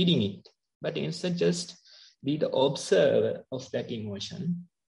saying feeding it, but instead just be the observer of that emotion.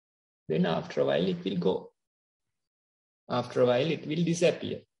 Then after a while, it will go. After a while, it will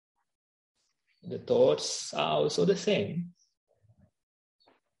disappear. The thoughts are also the same.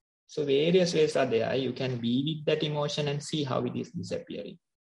 So various ways are there. You can be with that emotion and see how it is disappearing.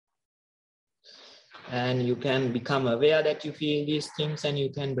 And you can become aware that you feel these things, and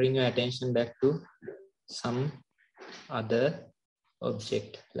you can bring your attention back to some other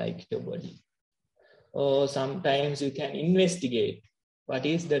object like your body. Or sometimes you can investigate what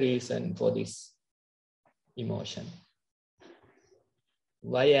is the reason for this emotion.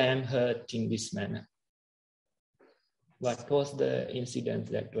 Why I am hurt in this manner? What was the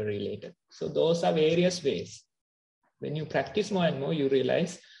incidents that were related? So those are various ways. When you practice more and more, you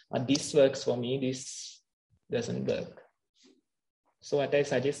realize, this works for me, this doesn't work. So what I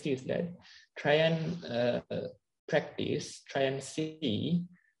suggest is that try and practice, try and see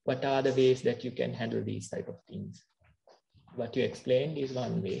what are the ways that you can handle these type of things. What you explained is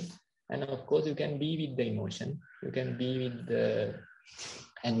one way. And of course, you can be with the emotion. You can be with the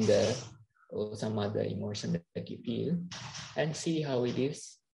anger or some other emotion that you feel and see how it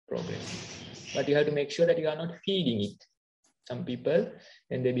is progressing. But you have to make sure that you are not feeding it. Some people,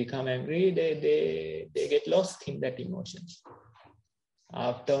 when they become angry, they get lost in that emotion.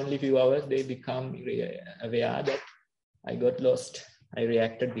 After only a few hours, they become aware that I got lost. I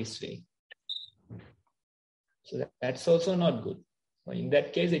reacted this way. So that's also not good. So in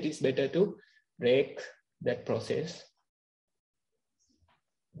that case, it is better to break that process.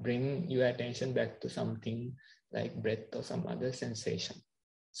 Bring your attention back to something like breath or some other sensation.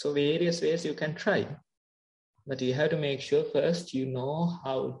 So various ways you can try. But you have to make sure first you know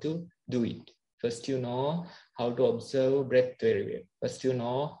how to do it. First you know how to observe breath very well. First you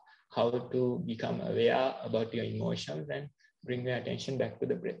know how to become aware about your emotions and bring your attention back to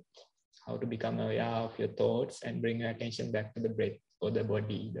the breath. How to become aware of your thoughts and bring your attention back to the breath or the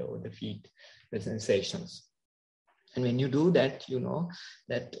body or the feet, the sensations. And when you do that, you know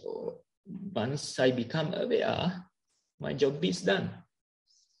that once I become aware, my job is done.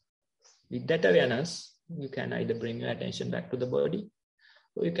 With that awareness, you can either bring your attention back to the body,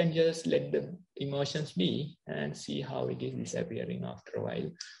 or you can just let the emotions be and see how it is disappearing after a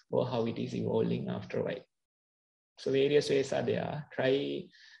while, or how it is evolving after a while. So various ways are there. Try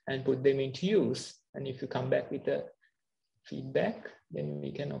and put them into use. And if you come back with a feedback, then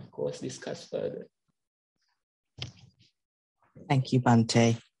we can, of course, discuss further. Thank you,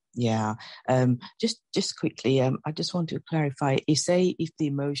 Bhante. Yeah. Just quickly, I just want to clarify. If the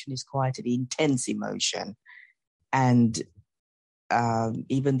emotion is quite an intense emotion, and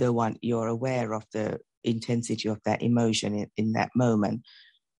even though you're aware of the intensity of that emotion in that moment,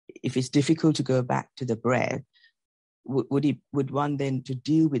 if it's difficult to go back to the breath, would one then, to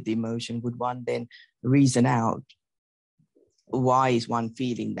deal with the emotion, would one then reason out why is one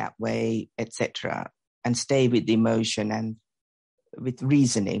feeling that way, etc., and stay with the emotion and with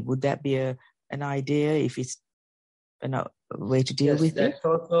reasoning? Would that be an idea, if it's a way to deal with it? That's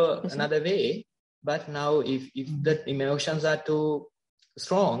also another way. But now if the emotions are too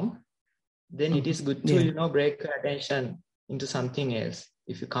strong, then it is good to, break attention into something else.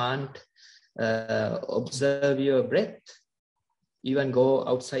 If you can't observe your breath, even go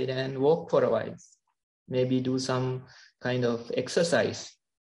outside and walk for a while. Maybe do some kind of exercise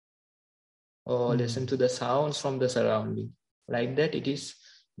or listen to the sounds from the surrounding. Like that, it is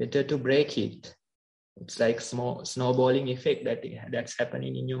better to break it. It's like snowballing effect that's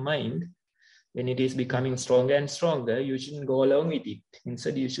happening in your mind. When it is becoming stronger and stronger, you shouldn't go along with it.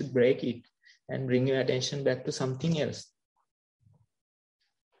 Instead, you should break it and bring your attention back to something else.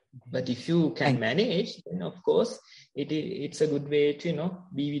 But if you can manage, then of course, it's a good way to,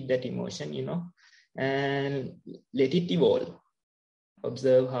 be with that emotion, and let it evolve.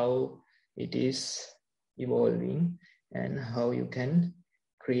 Observe how it is evolving and how you can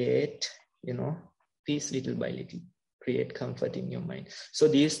create, peace little by little, create comfort in your mind. So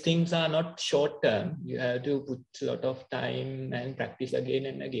these things are not short term. You have to put a lot of time and practice again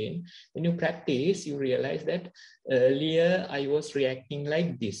and again. When you practice, you realize that earlier I was reacting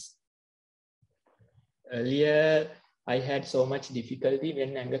like this. Earlier, I had so much difficulty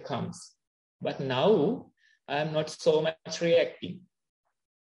when anger comes. But now, I am not so much reacting.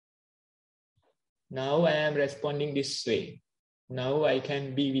 Now I am responding this way. Now I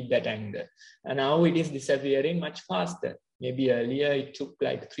can be with that anger. And now it is disappearing much faster. Maybe earlier it took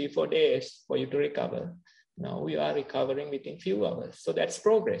like 3-4 days for you to recover. Now you are recovering within few hours. So that's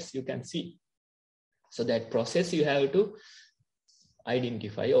progress, you can see. So that process you have to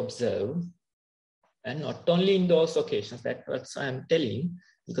identify, observe, and not only in those occasions. That's what I'm telling.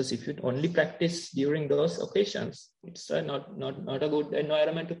 Because if you only practice during those occasions, it's not a good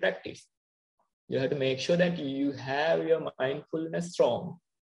environment to practice. You have to make sure that you have your mindfulness strong.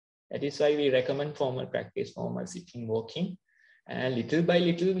 That is why we recommend formal practice, formal sitting, walking. And little by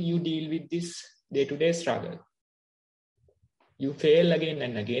little, you deal with this day-to-day struggle. You fail again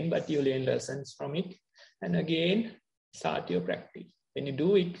and again, but you learn lessons from it. And again, start your practice. When you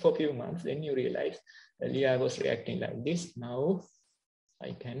do it for a few months, then you realize, earlier I was reacting like this. Now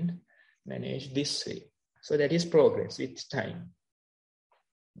I can manage this way. So that is progress with time.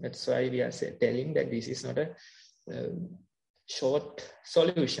 That's why we are telling that this is not a short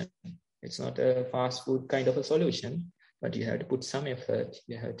solution. It's not a fast food kind of a solution, but you have to put some effort.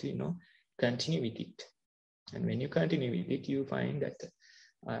 You have to, continue with it. And when you continue with it, you find that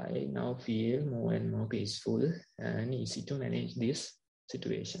I now feel more and more peaceful and easy to manage these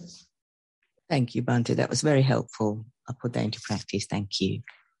situations. Thank you, Bhante. That was very helpful. I'll put that into practice. Thank you.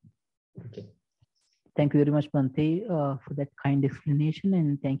 Okay. Thank you very much, Bhante, for that kind explanation.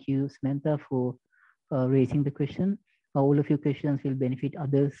 And thank you, Samantha, for raising the question. All of your questions will benefit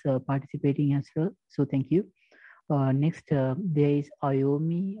others participating as well. So thank you. Next, there is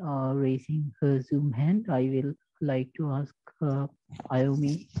Ayomi raising her Zoom hand. I will like to ask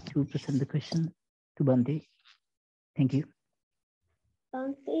Ayomi to present the question to Bhante. Thank you.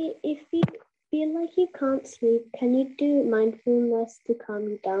 Bhante, if you feel like you can't sleep, can you do mindfulness to calm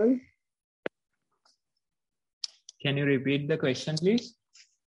you down? Can you repeat the question, please?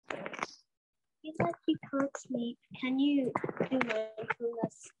 Feel like you can't sleep, can you do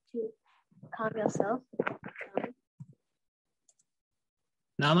mindfulness to calm yourself down?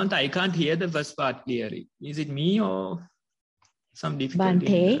 Namanta, I can't hear the first part clearly. Is it me or some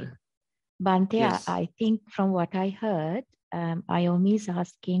difficulty? Bhante, Yes. I think from what I heard, Ayomi is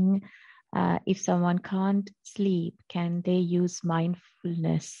asking if someone can't sleep, can they use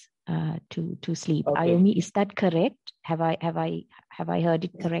mindfulness to sleep? Okay. Ayomi, is that correct? Have I heard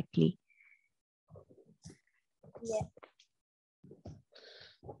it correctly? Yeah.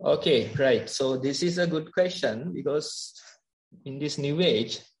 Okay, right. So this is a good question because in this new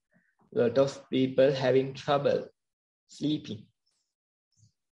age, a lot of people having trouble sleeping.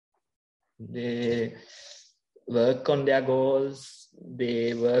 They work on their goals,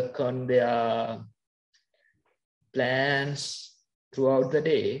 they work on their plans throughout the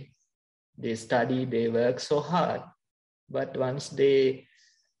day. They study, they work so hard. But once they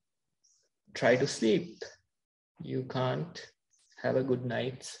try to sleep, you can't have a good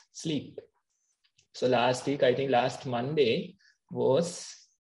night's sleep. So last week, I think last Monday was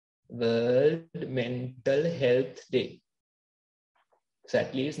World Mental Health Day. So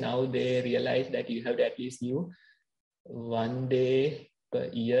at least now they realize that you have to at least give 1 day per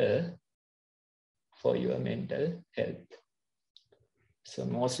year for your mental health. So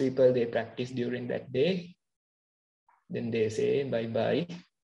most people, they practice during that day. Then they say, bye-bye,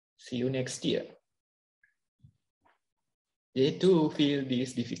 see you next year. They too feel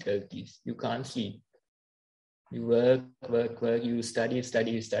these difficulties. You can't sleep. You work, you study.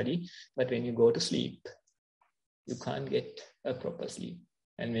 But when you go to sleep, you can't get a proper sleep.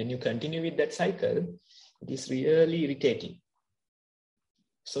 And when you continue with that cycle, it is really irritating.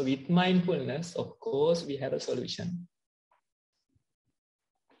 So with mindfulness, of course, we have a solution.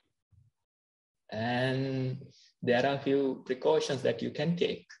 And there are a few precautions that you can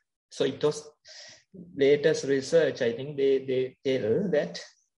take. So it was latest research, I think they tell that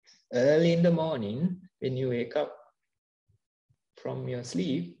early in the morning, when you wake up from your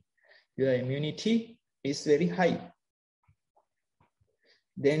sleep, your immunity is very high.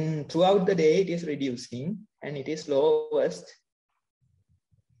 Then throughout the day, it is reducing and it is lowest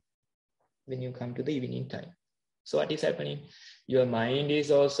when you come to the evening time. So what is happening? Your mind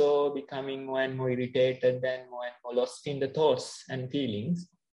is also becoming more and more irritated and more lost in the thoughts and feelings.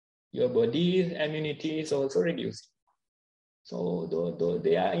 Your body's immunity is also reducing. So though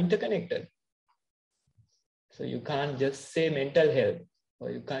they are interconnected. So you can't just say mental health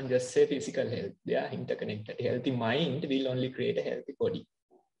or you can't just say physical health. They are interconnected. A healthy mind will only create a healthy body.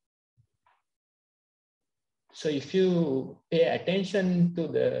 So if you pay attention to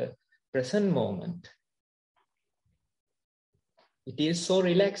the present moment, it is so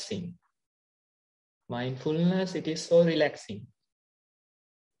relaxing. Mindfulness, it is so relaxing.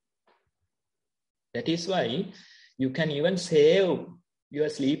 That is why you can even save your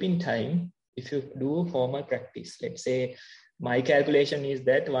sleeping time if you do formal practice. Let's say my calculation is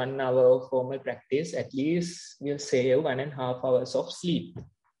that 1 hour of formal practice at least will save 1.5 hours of sleep.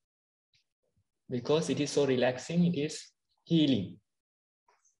 Because it is so relaxing, it is healing.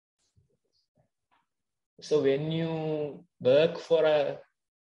 So when you work for a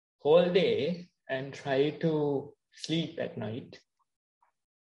whole day and try to sleep at night,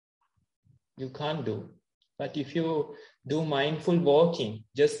 you can't do. But if you do mindful walking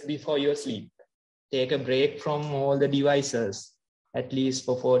just before your sleep, take a break from all the devices, at least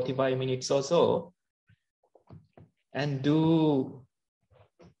for 45 minutes or so, and do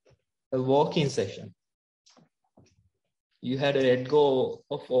a walking session. You had to let go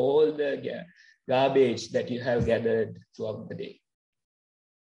of all the garbage that you have gathered throughout the day.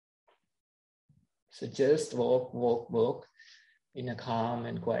 So just walk in a calm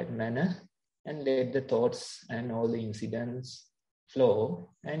and quiet manner and let the thoughts and all the incidents flow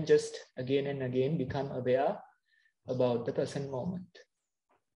and just again and again become aware about the present moment.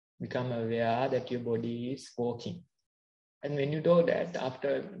 Become aware that your body is walking. And when you do that,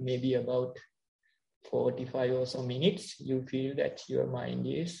 after maybe about 45 or so minutes, you feel that your mind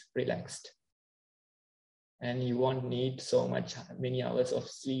is relaxed. And you won't need many hours of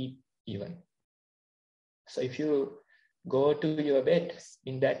sleep even. So if you go to your bed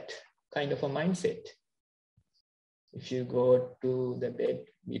in that kind of a mindset, if you go to the bed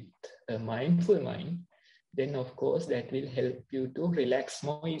with a mindful mind, then of course that will help you to relax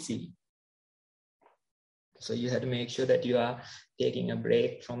more easily. So you have to make sure that you are taking a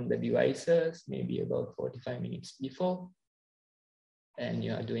break from the devices, maybe about 45 minutes before. And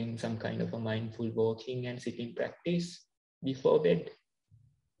you are doing some kind of a mindful walking and sitting practice before bed.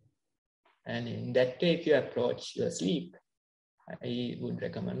 And in that way, if you approach your sleep, I would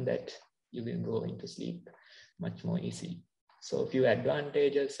recommend that you will go into sleep much more easily. So a few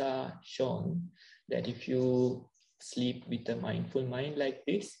advantages are shown that if you sleep with a mindful mind like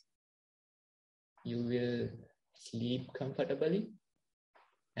this, you will sleep comfortably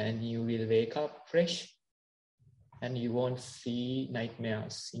and you will wake up fresh and you won't see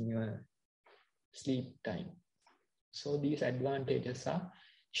nightmares in your sleep time. So these advantages are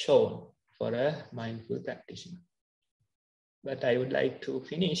shown for a mindful practitioner. But I would like to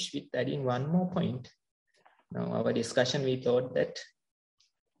finish with adding one more point. Now, our discussion, we thought that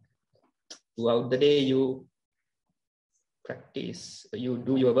throughout the day you practice, you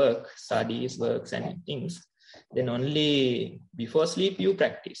do your work, studies, works and things. Then only before sleep you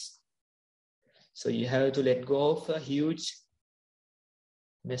practice. So you have to let go of a huge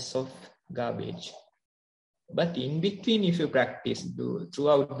mess of garbage. But in between, if you practice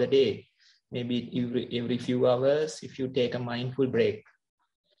throughout the day, maybe every few hours, if you take a mindful break,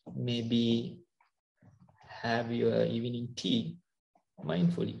 maybe have your evening tea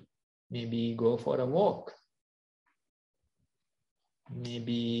mindfully. Maybe go for a walk.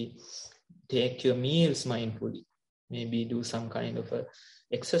 Maybe take your meals mindfully. Maybe do some kind of a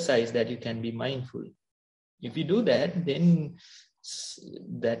exercise that you can be mindful. If you do that, then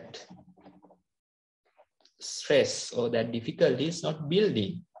that stress or that difficulty is not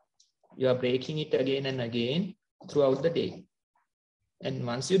building. You are breaking it again and again throughout the day. And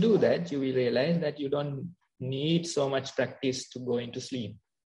once you do that, you will realize that you don't need so much practice to go into sleep.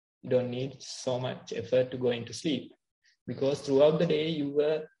 You don't need so much effort to go into sleep, because throughout the day you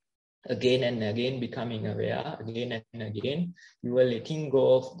were again and again becoming aware, again and again, you were letting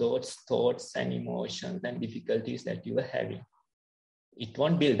go of those thoughts and emotions and difficulties that you were having. It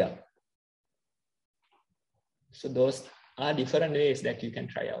won't build up. So those are different ways that you can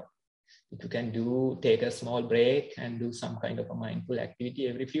try out. If you can take a small break and do some kind of a mindful activity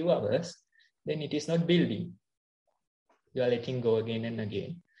every few hours, then it is not building. You are letting go again and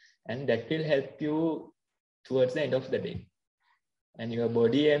again. And that will help you towards the end of the day. And your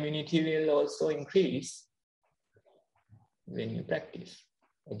body immunity will also increase when you practice.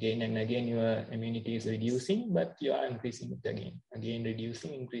 Again and again, your immunity is reducing, but you are increasing it again. Again,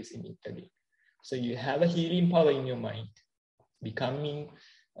 reducing, increasing it again. So you have a healing power in your mind. Becoming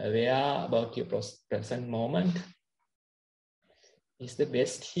aware about your present moment is the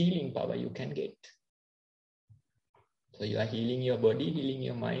best healing power you can get. So you are healing your body, healing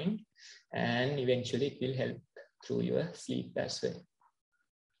your mind, and eventually it will help through your sleep as well.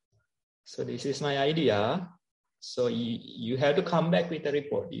 So this is my idea. So you have to come back with a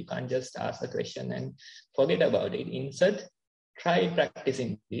report. You can't just ask a question and forget about it. Instead, try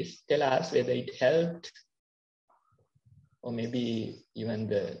practicing this. Tell us whether it helped, or maybe even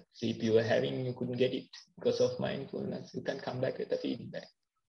the sleep you were having, you couldn't get it because of mindfulness. You can come back with a feedback.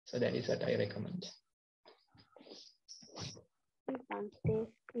 So that is what I recommend. Bhante,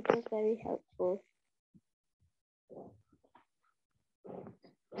 it was very helpful.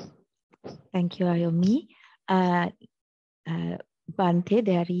 Thank you, Ayomi. Bhante,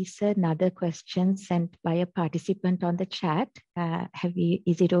 there is another question sent by a participant on the chat.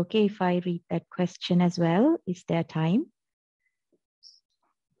 Is it okay if I read that question as well? Is there time?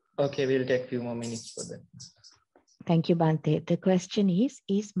 Okay, we'll take a few more minutes for that. Thank you, Bhante. The question is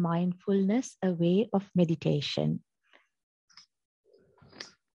mindfulness a way of meditation?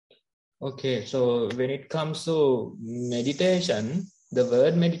 Okay, so when it comes to meditation, the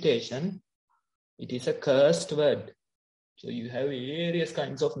word meditation, it is a cursed word. So you have various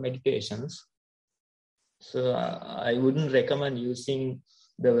kinds of meditations. So I wouldn't recommend using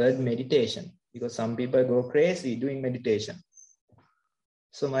the word meditation, because some people go crazy doing meditation.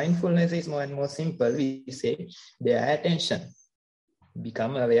 So mindfulness is more and more simple. We say their attention.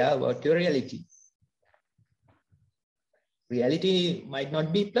 Become aware about your reality. Reality might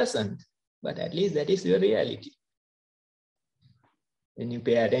not be pleasant, but at least that is your reality. When you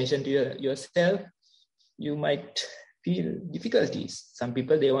pay attention to yourself, you might feel difficulties. Some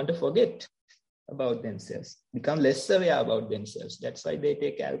people, they want to forget about themselves, become less aware about themselves. That's why they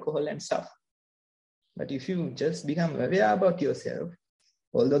take alcohol and stuff. But if you just become aware about yourself,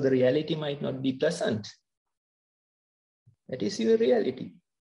 although the reality might not be pleasant, that is your reality.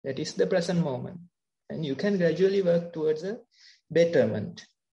 That is the present moment. And you can gradually work towards a betterment.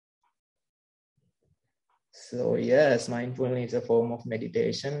 So yes, mindfulness is a form of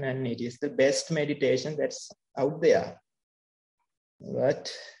meditation, and it is the best meditation that's out there.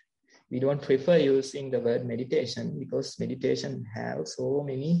 But we don't prefer using the word meditation, because meditation has so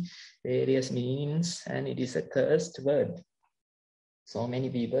many various meanings, and it is a cursed word. So many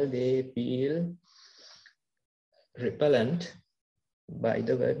people, they feel repellent by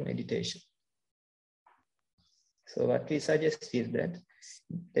the word meditation. So what we suggest is that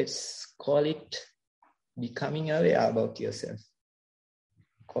let's call it becoming aware about yourself.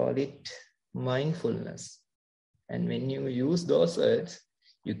 Call it mindfulness. And when you use those words,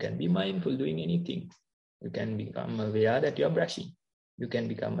 you can be mindful doing anything. You can become aware that you're brushing. You can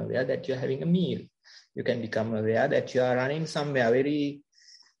become aware that you're having a meal. You can become aware that you are running somewhere very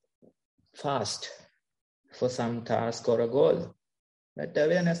fast for some task or a goal. That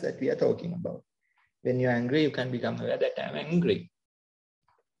awareness that we are talking about. When you're angry, you can become aware that I'm angry.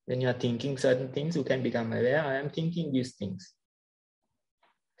 When you're thinking certain things, you can become aware I am thinking these things.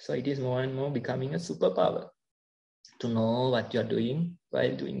 So it is more and more becoming a superpower to know what you're doing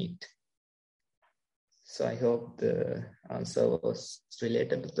while doing it. So I hope the answer was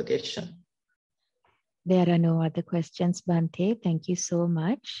related to the question. There are no other questions, Bhante. Thank you so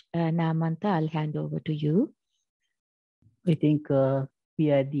much. Namanta, I'll hand over to you. I think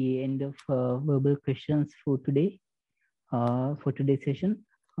we are at the end of verbal questions for today. for today's session.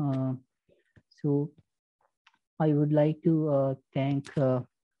 So I would like to thank our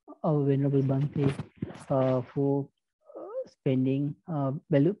Venerable Bhante for spending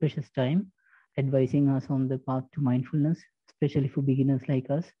precious time advising us on the path to mindfulness, especially for beginners like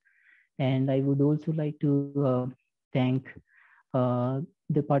us. And I would also like to thank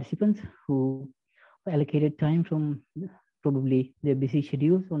the participants who allocated time from probably their busy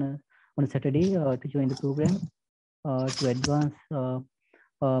schedules on a Saturday to join the program to advance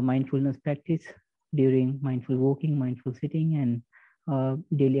mindfulness practice during mindful walking, mindful sitting, and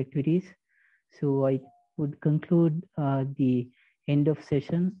daily activities. So I would conclude the end of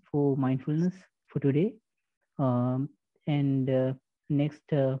session for mindfulness for today. And next,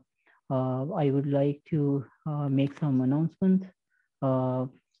 I would like to make some announcements about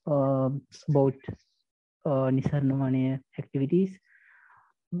Nissarana Vanaya activities.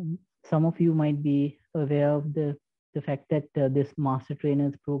 Some of you might be aware of the fact that this master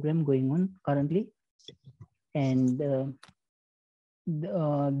trainers program going on currently, and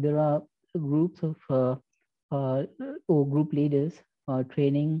there are groups of or group leaders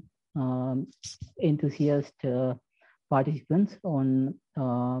training enthusiast participants on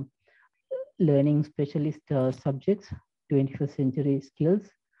learning specialist subjects, 21st century skills,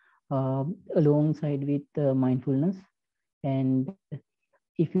 alongside with mindfulness. And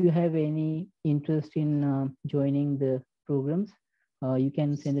if you have any interest in joining the programs, you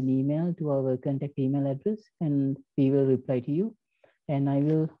can send an email to our contact email address and we will reply to you. And I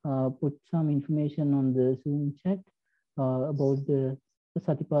will put some information on the Zoom chat about the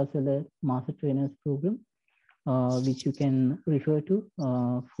Satipasala Master Trainers program, which you can refer to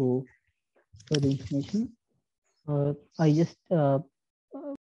for further information. I just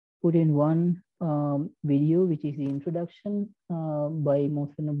put in one video, which is the introduction by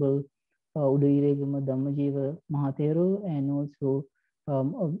Most Venerable Udayiregama Dhamma Thero, and also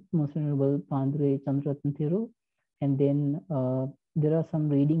Most Venerable Pandure Chandraratna Thero. And then there are some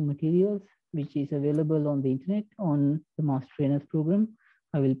reading materials which is available on the internet on the Master Trainers program.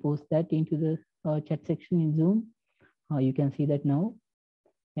 I will post that into the chat section in Zoom. You can see that now.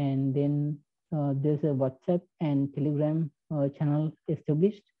 And then there's a WhatsApp and Telegram channel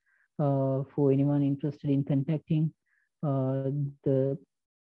established for anyone interested in contacting the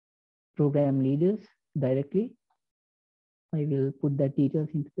program leaders directly. I will put that details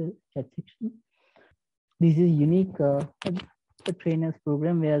into the chat section. This is a unique a trainers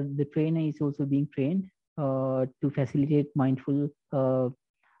program where the trainer is also being trained to facilitate mindful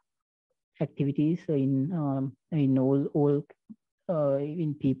activities in all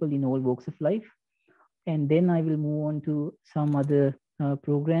in people in all walks of life. And then I will move on to some other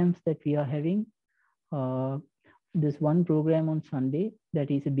programs that we are having. There's one program on Sunday that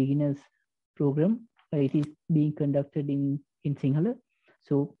is a beginners program. It is being conducted in Sinhala.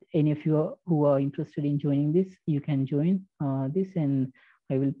 So any of you who are interested in joining this, you can join this, and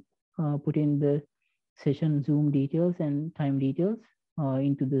I will put in the session Zoom details and time details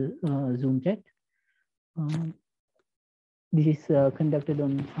into the Zoom chat. This is conducted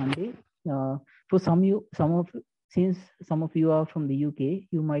on Sunday. For since some of you are from the UK,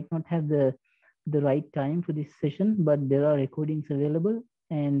 you might not have the right time for this session, but there are recordings available,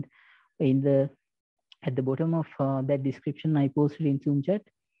 and at the bottom of that description I posted in Zoom chat,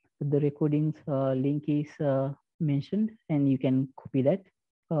 the recordings link is mentioned, and you can copy that.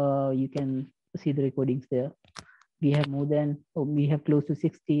 You can see the recordings there. We have close to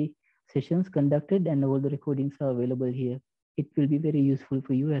 60 sessions conducted, and all the recordings are available here. It will be very useful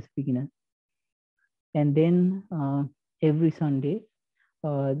for you as a beginner. And then every Sunday,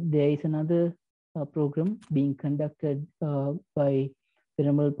 there is another program being conducted by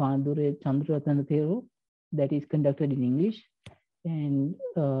Venerable Pandure Chandraratna Thero that is conducted in English. And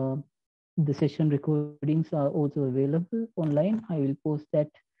the session recordings are also available online. I will post that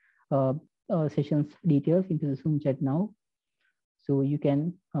session's details into the Zoom chat now. So you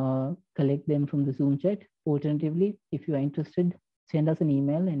can collect them from the Zoom chat. Alternatively, if you are interested, send us an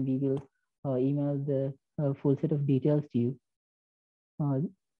email and we will email the full set of details to you.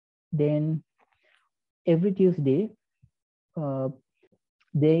 Then every Tuesday,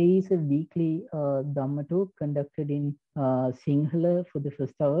 there is a weekly Dhamma talk conducted in Sinhala for the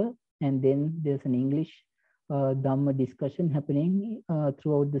first hour, and then there's an English Dhamma discussion happening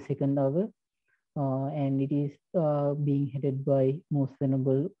throughout the second hour, and it is being headed by Most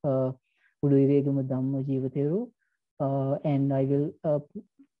Venerable Udayiregama Dhamma Thero, and I will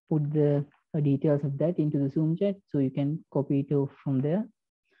put the details of that into the Zoom chat, so you can copy it from there.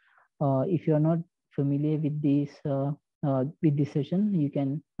 If you are not familiar with this session, you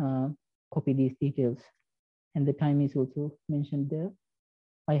can copy these details. and the time is also mentioned there.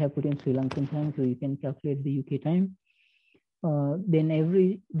 I have put in Sri Lankan time, so you can calculate the UK time. Then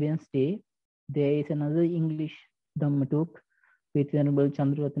every Wednesday, there is another English Dhamma talk with Venerable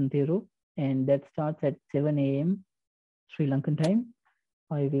Chandravattan Thero, and that starts at 7 a.m. Sri Lankan time.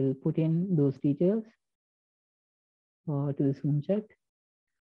 I will put in those details to the Zoom chat.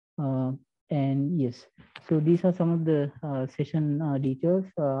 And yes, so these are some of the session details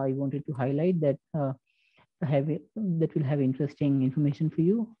I wanted to highlight that that will have interesting information for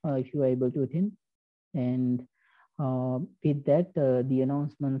you if you are able to attend. And with that, the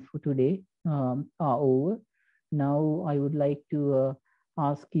announcements for today are over. Now I would like to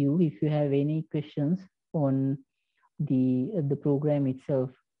ask you if you have any questions on the program itself,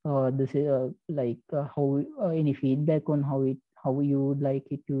 this like how any feedback on how you would like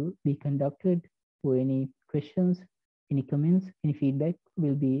it to be conducted, or any questions, any comments, any feedback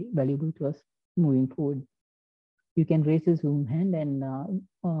will be valuable to us moving forward. You can raise the Zoom hand and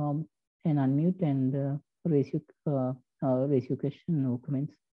unmute and raise your question or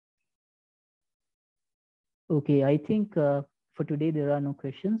comments. Okay, I think for today there are no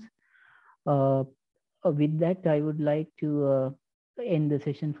questions. With that, I would like to end the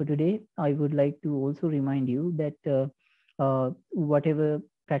session for today. I would like to also remind you that whatever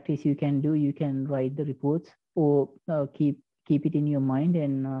practice you can do, you can write the reports or keep it in your mind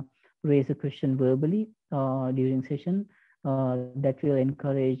and raise a question verbally during session. That will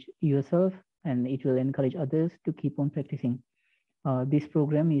encourage yourself and it will encourage others to keep on practicing. This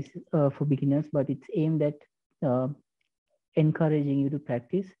program is for beginners, but it's aimed at encouraging you to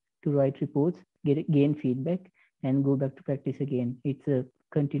practice, to write reports, gain feedback, and go back to practice again. It's a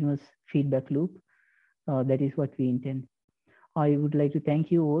continuous feedback loop. That is what we intend. I would like to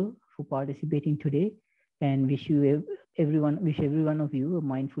thank you all for participating today and wish every one of you a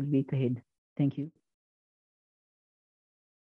mindful week ahead. Thank you.